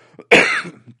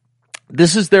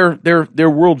 This is their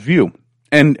worldview.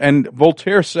 And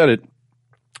Voltaire said it.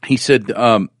 He said,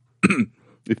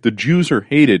 if the Jews are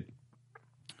hated,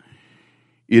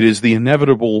 it is the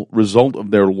inevitable result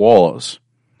of their laws.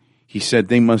 He said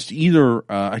they must either,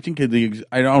 I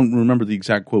don't remember the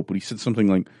exact quote, but he said something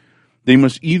like, they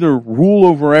must either rule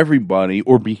over everybody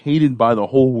or be hated by the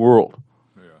whole world.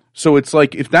 Yeah. So it's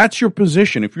like, if that's your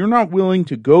position, if you're not willing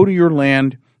to go to your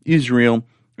land, Israel,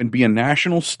 and be a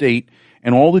national state,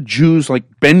 and all the Jews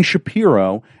like Ben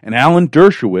Shapiro and Alan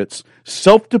Dershowitz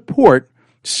self-deport,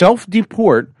 the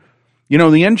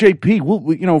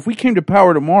NJP, if we came to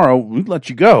power tomorrow, we'd let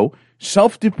you go.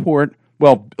 Self-deport.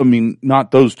 Well, I mean,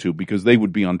 not those two, because they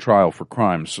would be on trial for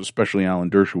crimes, especially Alan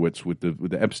Dershowitz with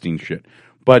the Epstein shit.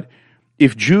 But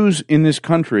if Jews in this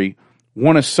country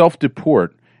want to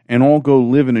self-deport and all go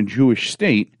live in a Jewish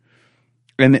state,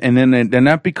 and then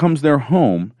that becomes their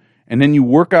home, and then you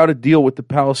work out a deal with the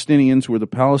Palestinians where the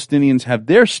Palestinians have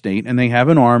their state, and they have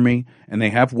an army, and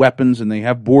they have weapons, and they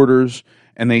have borders,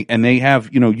 and they have,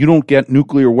 you don't get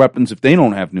nuclear weapons if they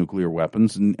don't have nuclear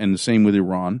weapons, and the same with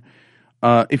Iran.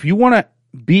 If you want to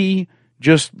be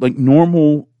just like a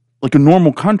normal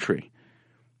country,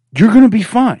 you're going to be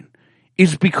fine.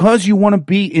 It's because you want to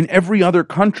be in every other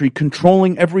country,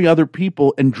 controlling every other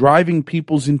people and driving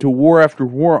peoples into war after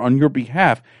war on your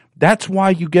behalf. That's why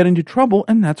you get into trouble,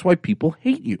 and that's why people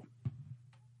hate you.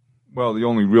 Well, the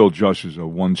only real justice is a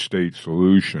one-state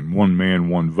solution, one man,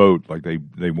 one vote, like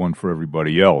they want for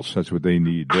everybody else. That's what they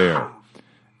need there.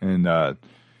 And,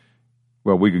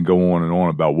 well, we can go on and on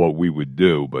about what we would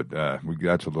do, but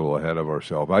that's a little ahead of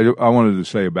ourselves. I wanted to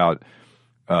say about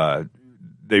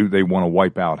they want to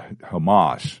wipe out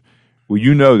Hamas. Well,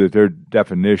 you know that their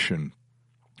definition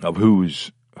of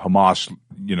who's Hamas,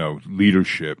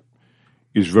 leadership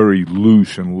is very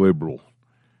loose and liberal.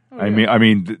 Oh, yeah. I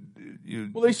mean.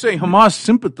 Well, they say Hamas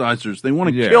sympathizers. They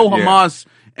want to kill Hamas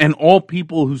and all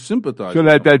people who sympathize. So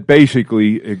that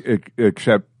basically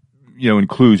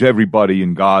includes everybody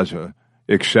in Gaza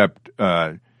except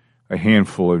a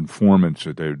handful of informants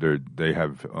that they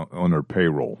have on their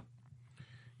payroll.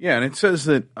 Yeah, and it says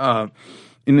that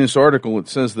in this article, it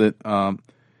says that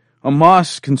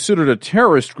Hamas, considered a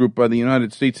terrorist group by the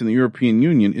United States and the European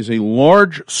Union, is a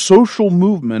large social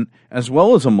movement as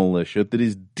well as a militia that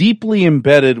is deeply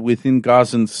embedded within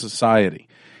Gazan society.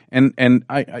 And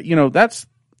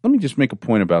let me just make a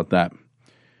point about that.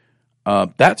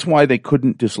 That's why they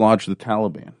couldn't dislodge the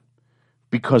Taliban,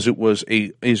 because it was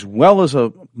as well as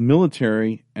a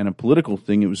military and a political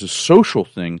thing, it was a social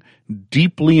thing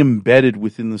deeply embedded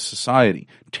within the society.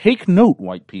 Take note,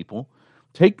 white people.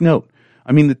 Take note.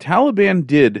 I mean, the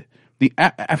Taliban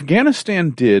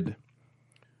Afghanistan did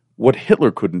what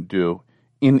Hitler couldn't do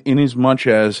in as much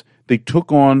as they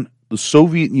took on the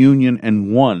Soviet Union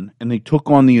and won, and they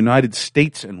took on the United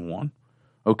States and won,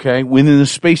 okay, within the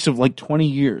space of like 20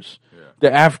 years. Yeah.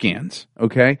 The Afghans,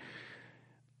 okay?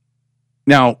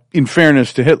 Now, in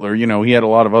fairness to Hitler, he had a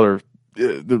lot of other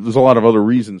there's a lot of other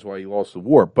reasons why he lost the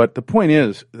war, but the point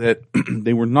is that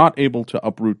they were not able to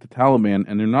uproot the Taliban,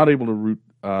 and they're not able to root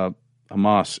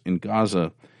Hamas in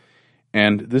Gaza,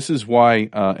 and this is why.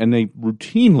 And they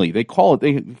routinely they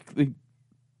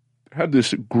had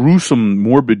this gruesome,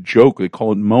 morbid joke. They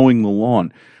call it mowing the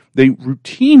lawn. They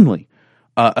routinely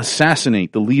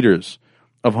assassinate the leaders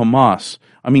of Hamas.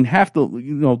 I mean, half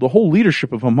the whole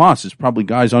leadership of Hamas is probably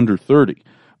guys under 30.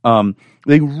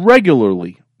 They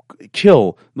regularly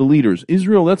kill the leaders.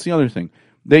 Israel, that's the other thing.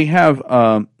 They have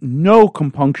no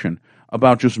compunction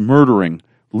about just murdering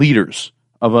leaders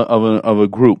of a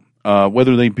group,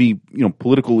 whether they be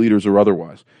political leaders or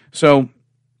otherwise. So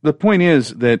the point is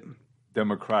that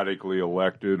democratically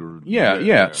elected, or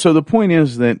So the point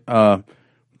is that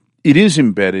it is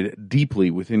embedded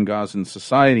deeply within Gazan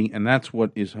society, and that's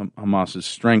what is Hamas's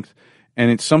strength. And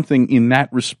it's something in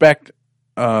that respect.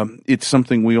 It's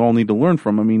something we all need to learn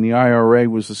from. I mean, the IRA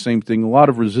was the same thing. A lot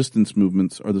of resistance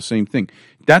movements are the same thing.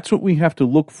 That's what we have to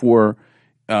look for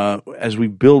as we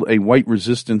build a white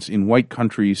resistance in white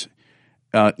countries,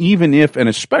 even if and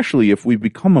especially if we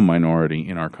become a minority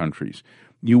in our countries.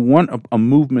 You want a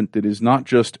movement that is not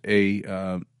just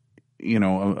a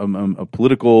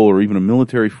political or even a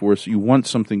military force. You want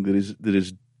something that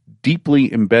is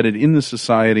deeply embedded in the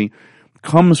society,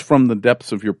 comes from the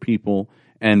depths of your people,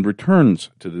 and returns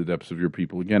to the depths of your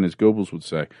people. Again, as Goebbels would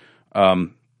say.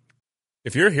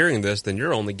 If you're hearing this, then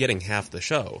you're only getting half the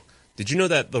show. Did you know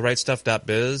that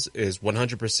therightstuff.biz is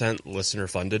 100% listener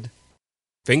funded?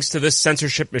 Thanks to this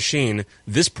censorship machine,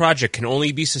 this project can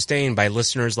only be sustained by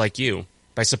listeners like you,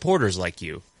 by supporters like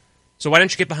you. So why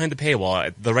don't you get behind the paywall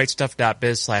at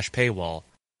therightstuff.biz/paywall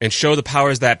and show the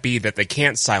powers that be that they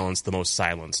can't silence the most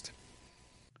silenced.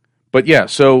 But yeah,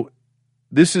 so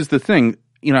this is the thing.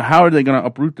 How are they going to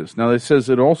uproot this? Now, it says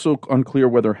it's also unclear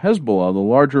whether Hezbollah, the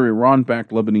larger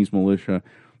Iran-backed Lebanese militia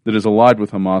that is allied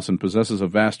with Hamas and possesses a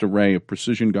vast array of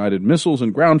precision-guided missiles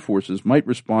and ground forces, might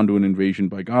respond to an invasion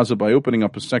by Gaza by opening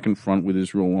up a second front with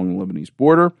Israel along the Lebanese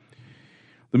border.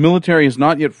 The military has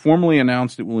not yet formally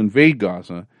announced it will invade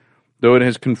Gaza, though it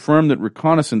has confirmed that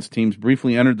reconnaissance teams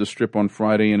briefly entered the Strip on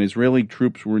Friday and Israeli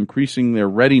troops were increasing their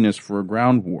readiness for a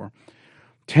ground war.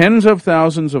 Tens of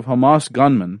thousands of Hamas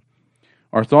gunmen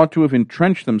are thought to have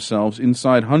entrenched themselves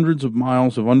inside hundreds of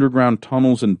miles of underground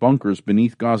tunnels and bunkers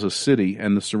beneath Gaza City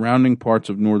and the surrounding parts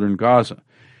of northern Gaza.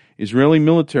 Israeli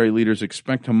military leaders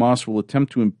expect Hamas will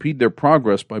attempt to impede their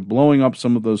progress by blowing up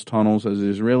some of those tunnels as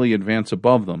Israeli advance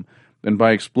above them, and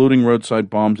by exploding roadside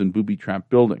bombs and booby-trapped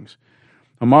buildings.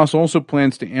 Hamas also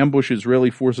plans to ambush Israeli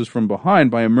forces from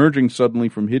behind by emerging suddenly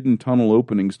from hidden tunnel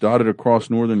openings dotted across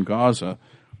northern Gaza,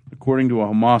 according to a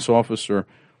Hamas officer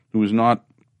who was not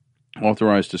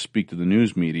authorized to speak to the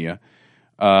news media,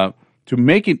 to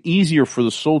make it easier for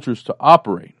the soldiers to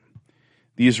operate.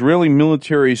 The Israeli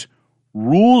military's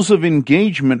rules of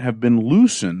engagement have been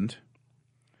loosened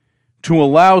to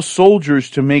allow soldiers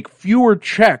to make fewer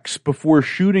checks before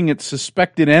shooting at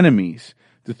suspected enemies,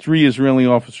 the three Israeli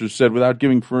officers said without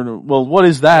giving further... Well, what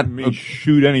is that?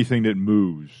 Shoot anything that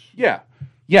moves. Yeah.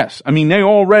 Yes. I mean, they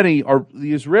already are...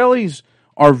 The Israelis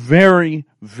are very,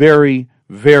 very,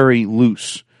 very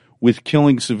loose with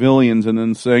killing civilians and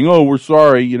then saying, "Oh, we're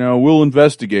sorry, we'll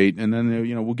investigate, and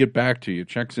then we'll get back to you.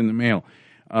 Checks in the mail,"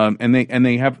 and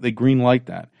they green light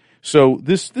that. So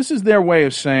this is their way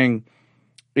of saying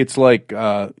it's like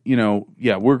we're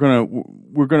gonna.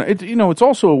 It's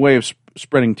also a way of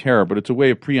spreading terror, but it's a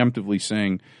way of preemptively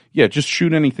saying, just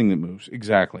shoot anything that moves.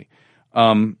 Exactly.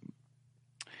 And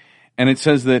it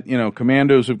says that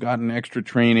commandos have gotten extra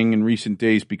training in recent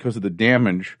days because of the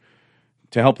damage,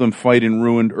 to help them fight in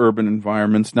ruined urban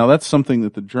environments. Now, that's something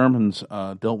that the Germans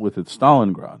dealt with at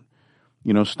Stalingrad.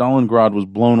 Stalingrad was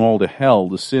blown all to hell,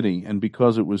 the city, and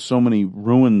because it was so many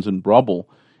ruins and rubble,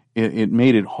 it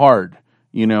made it hard.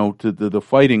 The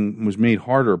fighting was made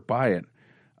harder by it.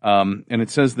 And it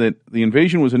says that the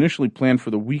invasion was initially planned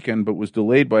for the weekend, but was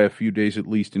delayed by a few days at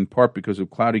least, in part because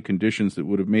of cloudy conditions that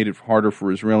would have made it harder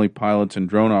for Israeli pilots and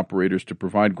drone operators to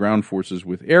provide ground forces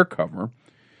with air cover.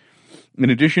 In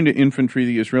addition to infantry,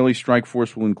 the Israeli strike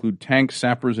force will include tanks,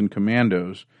 sappers, and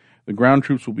commandos. The ground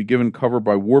troops will be given cover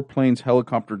by warplanes,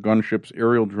 helicopter gunships,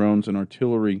 aerial drones, and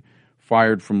artillery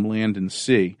fired from land and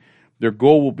sea. Their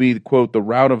goal will be, quote, the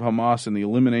rout of Hamas and the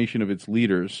elimination of its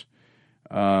leaders.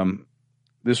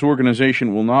 This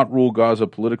organization will not rule Gaza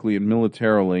politically and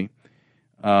militarily.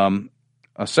 A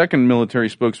second military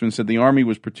spokesman said the army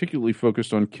was particularly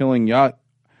focused on killing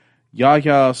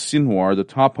Yahya Sinwar, the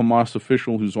top Hamas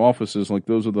official whose offices, like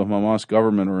those of the Hamas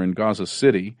government, are in Gaza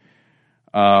City.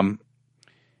 Now,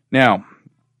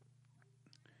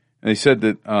 they said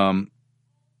that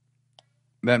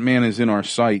that man is in our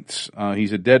sights.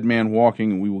 He's a dead man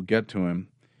walking, and we will get to him.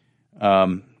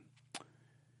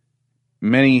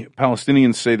 Many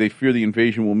Palestinians say they fear the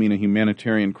invasion will mean a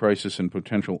humanitarian crisis and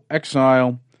potential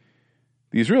exile.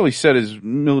 The Israeli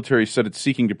military said it's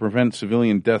seeking to prevent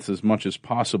civilian deaths as much as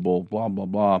possible, blah, blah,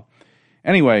 blah.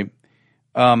 Anyway,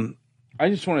 I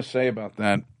just want to say about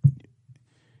that,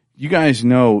 you guys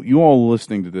know, you all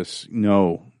listening to this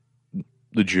know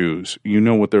the Jews. You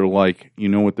know what they're like. You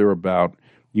know what they're about.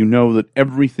 You know that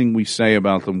everything we say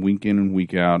about them week in and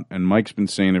week out, and Mike's been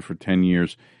saying it for 10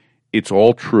 years, it's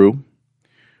all true.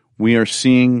 We are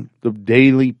seeing the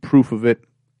daily proof of it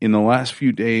in the last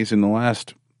few days, in the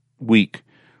last week.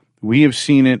 We have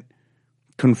seen it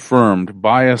confirmed,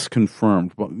 bias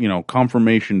confirmed,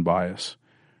 confirmation bias.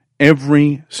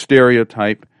 Every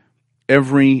stereotype,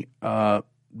 every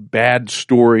bad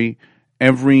story,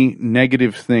 every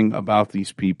negative thing about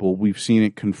these people, we've seen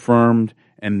it confirmed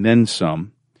and then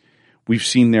some. We've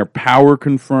seen their power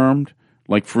confirmed,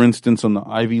 like, for instance, on the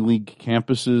Ivy League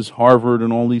campuses, Harvard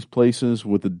and all these places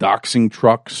with the doxing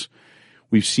trucks.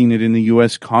 We've seen it in the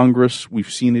U.S. Congress.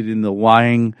 We've seen it in the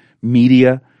lying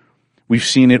media. We've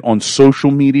seen it on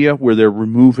social media where they're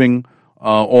removing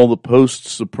all the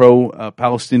posts, the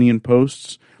pro-Palestinian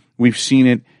posts. We've seen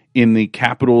it in the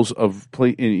capitals of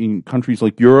in countries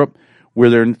like Europe where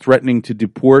they're threatening to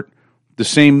deport the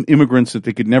same immigrants that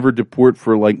they could never deport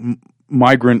for, like,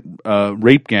 migrant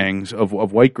rape gangs of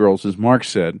white girls, as Mark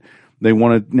said. They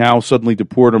want to now suddenly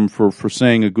deport them for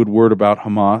saying a good word about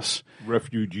Hamas.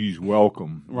 Refugees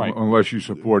welcome, right? Unless you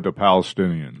support the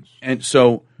Palestinians. And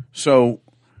so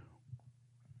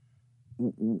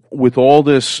with all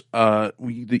this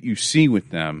that you see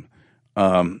with them,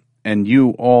 and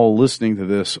you all listening to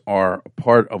this are a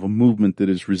part of a movement that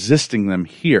is resisting them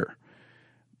here.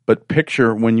 But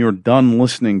picture when you're done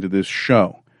listening to this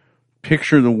show,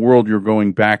 picture the world you're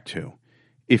going back to.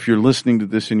 If you're listening to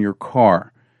this in your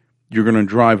car, you're going to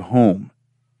drive home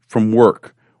from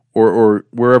work or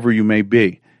wherever you may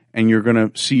be, and you're going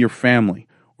to see your family,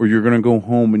 or you're going to go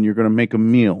home and you're going to make a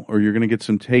meal, or you're going to get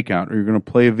some takeout, or you're going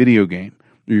to play a video game,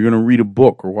 or you're going to read a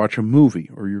book or watch a movie,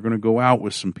 or you're going to go out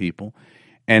with some people,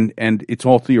 and it's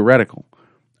all theoretical.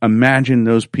 Imagine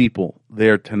those people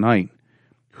there tonight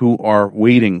who are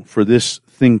waiting for this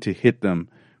thing to hit them,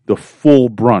 the full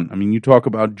brunt. I mean, you talk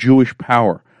about Jewish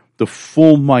power, the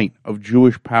full might of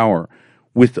Jewish power,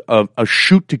 with a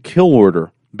shoot-to-kill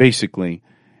order, basically,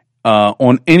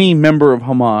 on any member of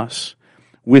Hamas,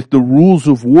 with the rules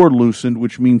of war loosened,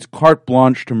 which means carte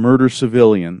blanche to murder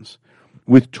civilians,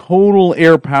 with total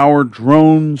air power,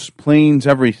 drones, planes,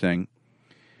 everything.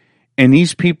 And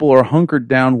these people are hunkered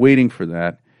down waiting for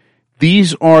that.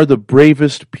 These are the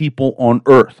bravest people on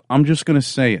earth. I'm just going to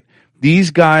say it.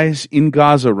 These guys in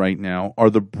Gaza right now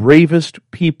are the bravest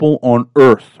people on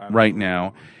earth right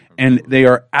now, and they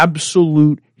are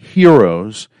absolute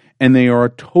heroes, and they are a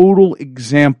total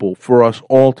example for us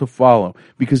all to follow.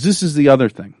 Because this is the other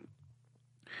thing.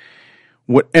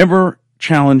 Whatever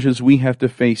challenges we have to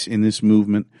face in this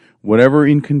movement, whatever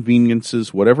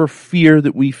inconveniences, whatever fear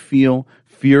that we feel,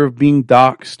 fear of being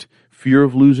doxxed, fear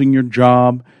of losing your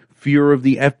job, fear of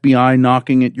the FBI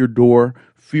knocking at your door,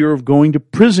 fear of going to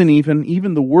prison,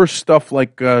 even the worst stuff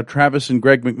like Travis and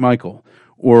Greg McMichael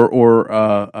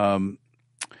or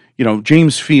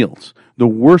James Fields, the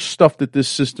worst stuff that this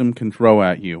system can throw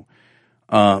at you.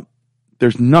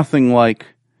 There's nothing like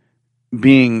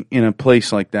being in a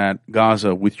place like that,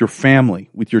 Gaza, with your family,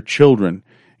 with your children,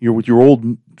 with your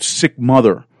old sick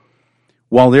mother,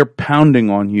 while they're pounding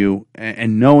on you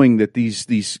and knowing that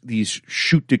these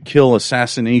shoot-to-kill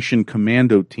assassination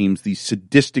commando teams, these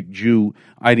sadistic Jew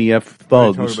IDF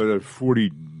thugs. I talked about that 40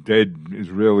 dead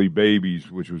Israeli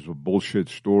babies, which was a bullshit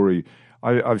story.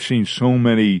 I've seen so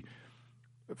many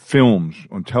films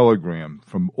on Telegram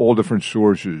from all different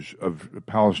sources of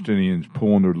Palestinians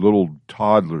pulling their little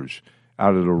toddlers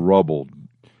out of the rubble,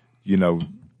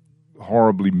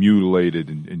 horribly mutilated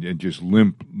and just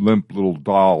limp little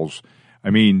dolls. I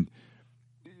mean,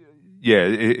 yeah,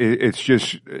 it's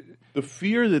just the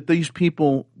fear that these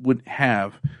people would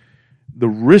have, the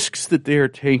risks that they are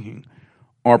taking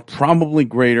are probably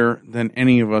greater than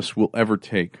any of us will ever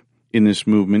take in this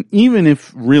movement, even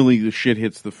if really the shit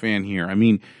hits the fan here. I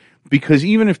mean, because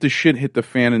even if the shit hit the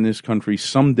fan in this country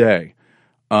someday,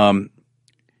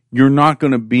 you're not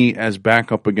going to be as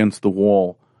back up against the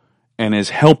wall and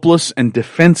as helpless and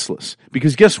defenseless.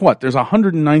 Because guess what? There's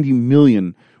 190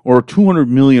 million or 200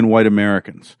 million white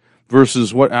Americans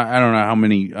versus what, I don't know how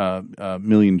many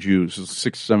million Jews,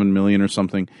 6-7 million or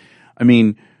something. I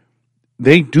mean,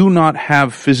 they do not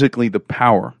have physically the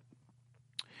power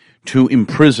to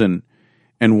imprison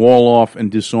and wall off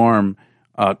and disarm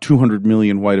 200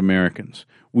 million white Americans.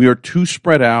 We are too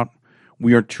spread out.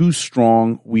 We are too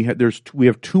strong. We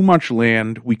have too much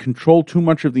land. We control too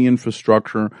much of the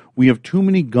infrastructure. We have too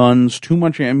many guns, too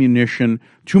much ammunition.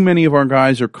 Too many of our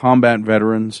guys are combat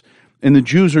veterans. And the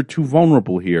Jews are too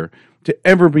vulnerable here to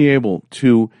ever be able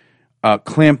to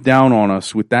clamp down on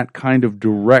us with that kind of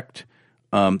direct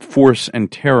force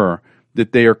and terror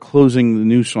that they are closing the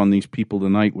noose on these people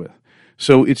tonight with.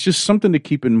 So it's just something to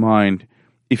keep in mind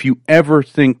if you ever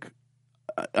think,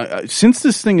 since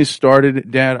this thing has started,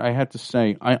 Dad, I have to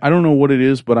say, I don't know what it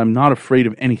is, but I'm not afraid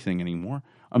of anything anymore.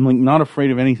 I'm like not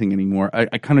afraid of anything anymore.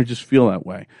 I kind of just feel that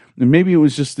way. And maybe it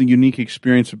was just the unique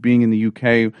experience of being in the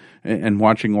UK and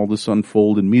watching all this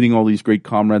unfold and meeting all these great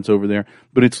comrades over there.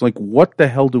 But it's like, what the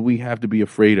hell do we have to be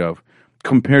afraid of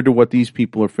compared to what these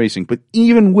people are facing? But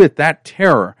even with that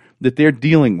terror that they're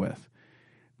dealing with,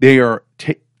 they are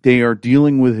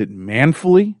dealing with it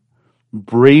manfully,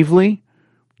 bravely.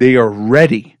 They are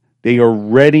ready. They are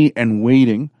ready and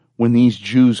waiting when these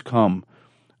Jews come.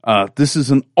 This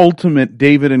is an ultimate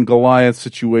David and Goliath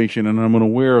situation, and I'm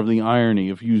unaware of the irony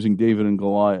of using David and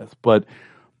Goliath. But,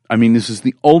 I mean, this is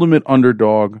the ultimate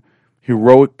underdog,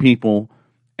 heroic people,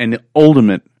 and the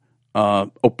ultimate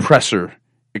oppressor,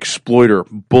 exploiter,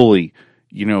 bully,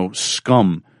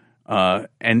 scum.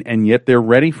 And yet they're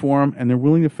ready for him, and they're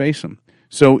willing to face him.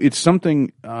 So it's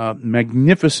something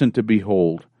magnificent to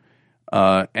behold,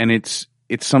 and it's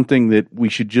something that we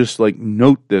should just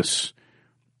note this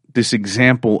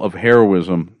example of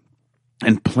heroism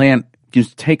and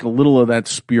just take a little of that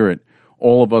spirit,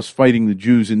 all of us fighting the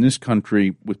Jews in this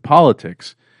country with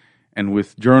politics and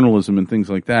with journalism and things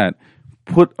like that.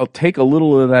 Take a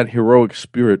little of that heroic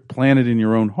spirit, plant it in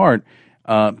your own heart,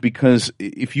 because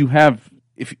if you have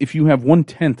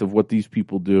 1/10 of what these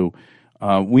people do,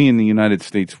 we in the United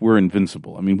States, we're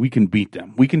invincible. I mean, we can beat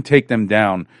them. We can take them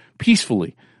down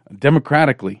peacefully,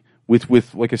 democratically,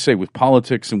 with like I say, with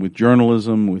politics and with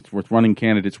journalism, with running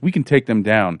candidates. We can take them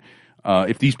down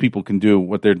if these people can do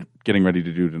what they're getting ready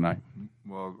to do tonight.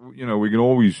 Well, we can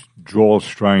always draw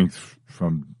strength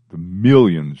from the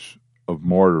millions of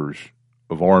martyrs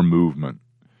of our movement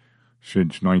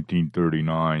since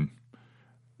 1939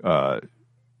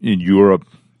 in Europe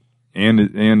and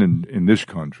in this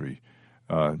country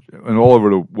and all over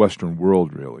the Western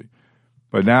world, really.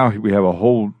 But now we have a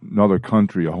whole nother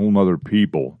country, a whole nother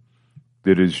people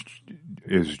that is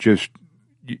just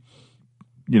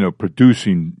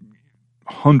producing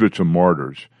hundreds of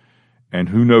martyrs, and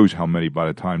who knows how many by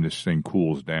the time this thing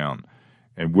cools down,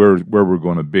 and where we're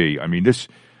going to be. I mean, this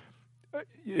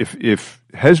if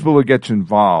Hezbollah gets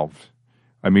involved,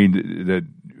 I mean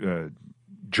the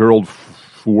Gerald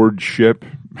Ford ship,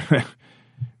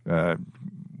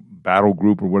 battle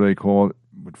group or what do they call it,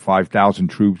 with 5,000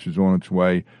 troops is on its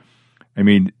way. I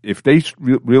mean, if they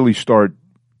really start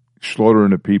slaughtering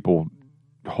the people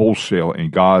wholesale in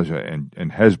Gaza and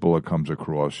Hezbollah comes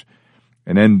across,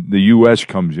 and then the U.S.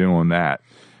 comes in on that,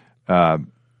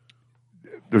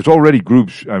 there's already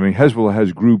groups. I mean, Hezbollah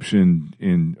has groups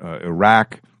in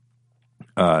Iraq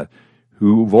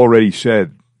who've already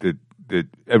said that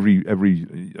every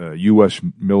U.S.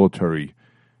 military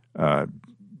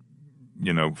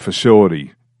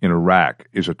facility in Iraq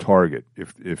is a target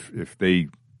if the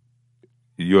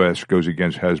U.S. goes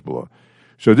against Hezbollah.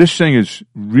 So this thing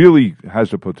really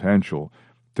has the potential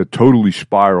to totally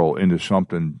spiral into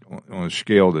something on a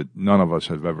scale that none of us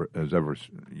has ever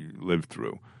lived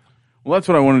through. Well, that's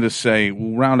what I wanted to say.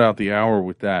 We'll round out the hour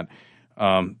with that.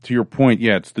 To your point,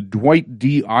 it's the Dwight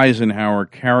D. Eisenhower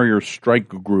Carrier Strike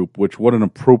Group, which, what an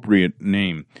appropriate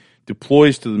name,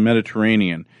 deploys to the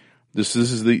Mediterranean. This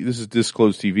is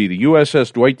Disclosed TV. The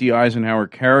USS Dwight D. Eisenhower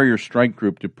Carrier Strike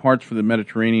Group departs for the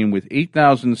Mediterranean with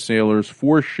 8,000 sailors,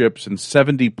 4 ships, and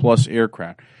 70-plus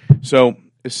aircraft. So,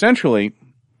 essentially,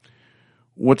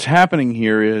 what's happening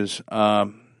here is,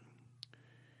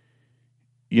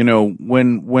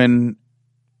 when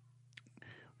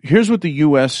here's what the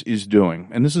U.S. is doing,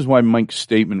 and this is why Mike's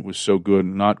statement was so good,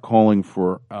 not calling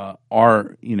for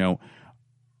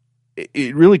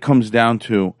it really comes down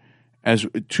to as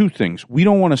 2 things. We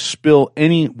don't want to spill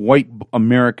any white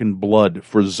American blood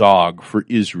for Zog, for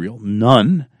Israel.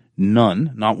 None,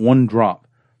 not one drop.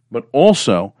 But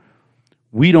also,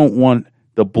 we don't want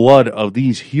the blood of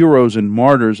these heroes and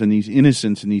martyrs and these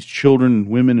innocents and these children and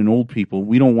women and old people.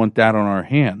 We don't want that on our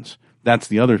hands. That's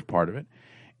the other part of it.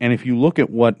 And if you look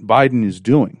at what Biden is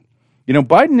doing,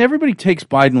 Biden, everybody takes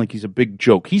Biden like he's a big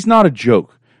joke. He's not a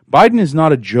joke. Biden is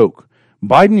not a joke.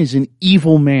 Biden is an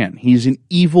evil man. He's an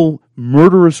evil,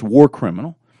 murderous war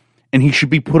criminal, and he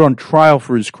should be put on trial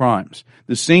for his crimes.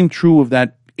 The same true of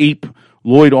that ape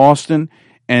Lloyd Austin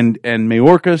and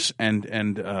Mayorkas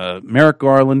and Merrick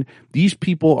Garland. These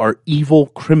people are evil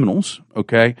criminals,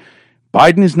 okay?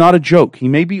 Biden is not a joke. He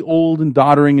may be old and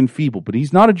doddering and feeble, but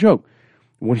he's not a joke.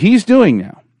 What he's doing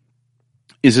now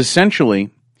is essentially,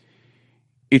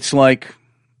 it's like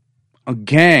a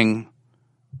gang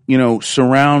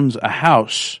surrounds a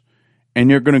house, and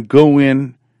you're going to go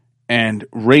in and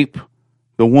rape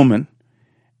the woman.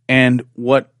 And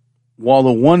while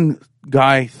the one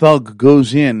guy thug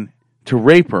goes in to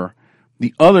rape her,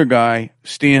 the other guy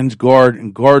stands guard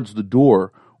and guards the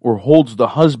door or holds the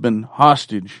husband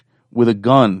hostage with a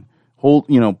gun,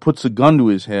 puts a gun to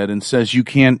his head and says you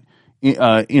can't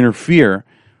interfere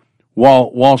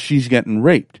while she's getting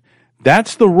raped.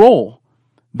 That's the role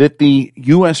that the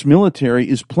U.S. military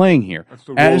is playing here. That's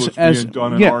the role that's being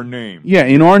done in our name. Yeah,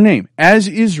 in our name. As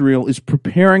Israel is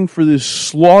preparing for this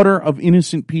slaughter of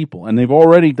innocent people, and they've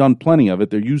already done plenty of it.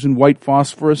 They're using white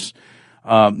phosphorus,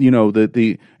 and all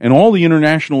the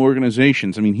international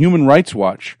organizations. I mean, Human Rights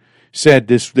Watch said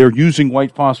this. They're using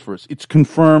white phosphorus. It's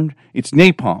confirmed. It's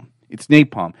napalm.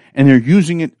 And they're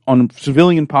using it on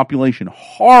civilian population.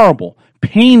 Horrible,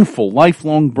 painful,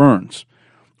 lifelong burns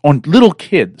on little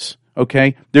kids.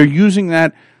 Okay, they're using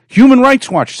that. Human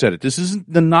Rights Watch said it. This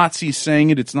isn't the Nazis saying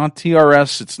it. It's not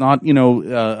TRS. It's not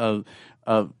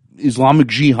Islamic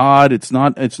Jihad. It's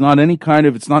not any kind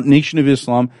of. It's not Nation of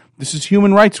Islam. This is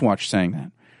Human Rights Watch saying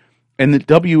that, and the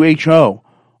WHO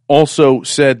also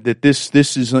said that this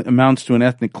amounts to an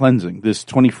ethnic cleansing. This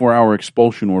 24-hour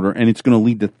expulsion order, and it's going to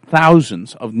lead to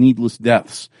thousands of needless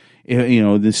deaths.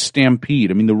 This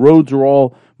stampede. I mean, the roads are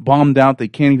all bombed out. They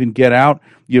can't even get out.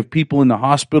 You have people in the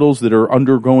hospitals that are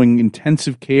undergoing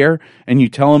intensive care, and you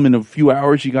tell them in a few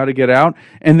hours you got to get out,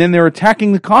 and then they're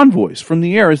attacking the convoys from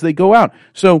the air as they go out.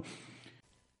 So,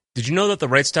 did you know that the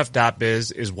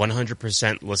RightStuff.biz is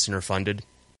 100% listener funded?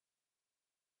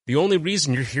 The only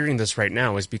reason you're hearing this right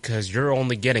now is because you're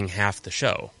only getting half the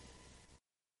show.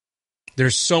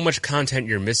 There's so much content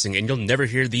you're missing, and you'll never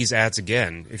hear these ads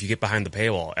again if you get behind the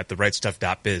paywall at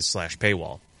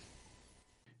therightstuff.biz/paywall.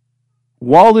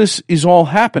 While this is all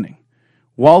happening,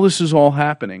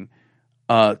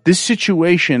 this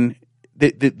situation,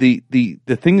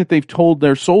 the thing that they've told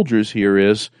their soldiers here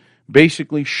is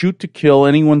basically shoot to kill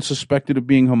anyone suspected of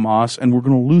being Hamas, and we're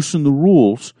going to loosen the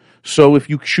rules. So if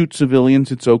you shoot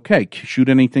civilians, it's okay. Shoot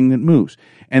anything that moves.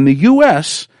 And the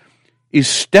U.S. is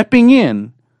stepping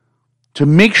in to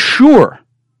make sure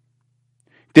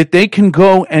that they can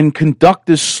go and conduct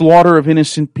this slaughter of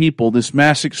innocent people, this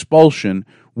mass expulsion,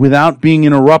 without being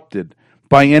interrupted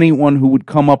by anyone who would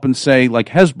come up and say, like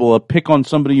Hezbollah, pick on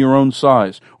somebody your own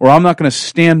size, or I'm not going to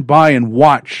stand by and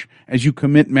watch as you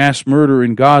commit mass murder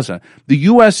in Gaza. The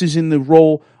U.S. is in the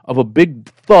role of a big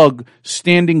thug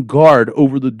standing guard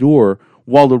over the door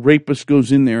while the rapist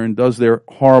goes in there and does their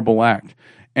horrible act.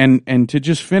 And to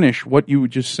just finish what you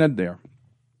just said there,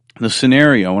 the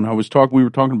scenario, and we were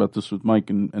talking about this with Mike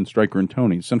and Stryker and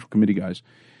Tony, Central Committee guys.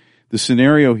 The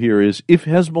scenario here is if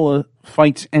Hezbollah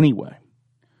fights anyway,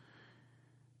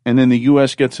 and then the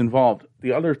U.S. gets involved,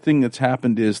 the other thing that's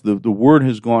happened is the word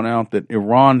has gone out that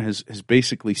Iran has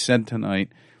basically said tonight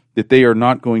that they are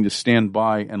not going to stand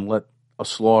by and let a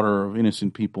slaughter of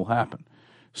innocent people happen.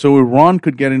 So Iran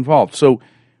could get involved. So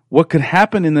what could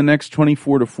happen in the next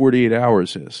 24 to 48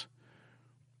 hours is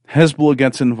Hezbollah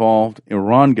gets involved,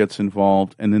 Iran gets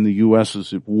involved, and then the U.S.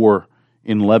 is at war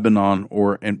in Lebanon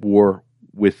or at war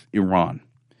with Iran.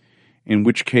 In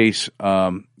which case,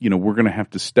 we're going to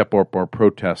have to step up our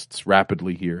protests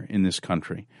rapidly here in this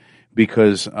country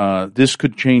because this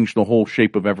could change the whole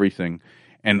shape of everything.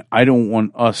 And I don't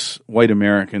want us, white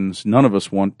Americans, none of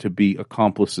us want to be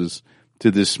accomplices to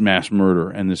this mass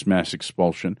murder and this mass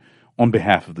expulsion on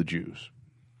behalf of the Jews.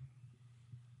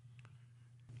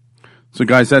 So,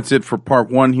 guys, that's it for part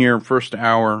one here, first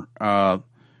hour.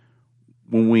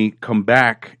 When we come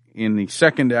back in the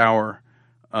second hour,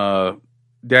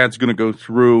 Dad's going to go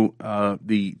through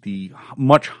the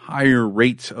much higher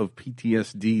rates of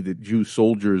PTSD that Jew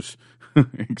soldiers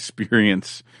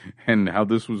experience and how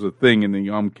this was a thing in the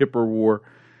Yom Kippur War.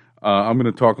 I'm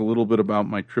going to talk a little bit about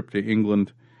my trip to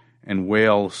England and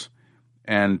Wales,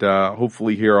 and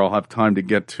hopefully here I'll have time to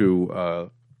get to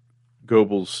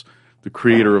Goebbels, the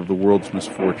creator of the world's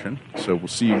misfortune. So we'll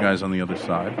see you guys on the other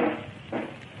side.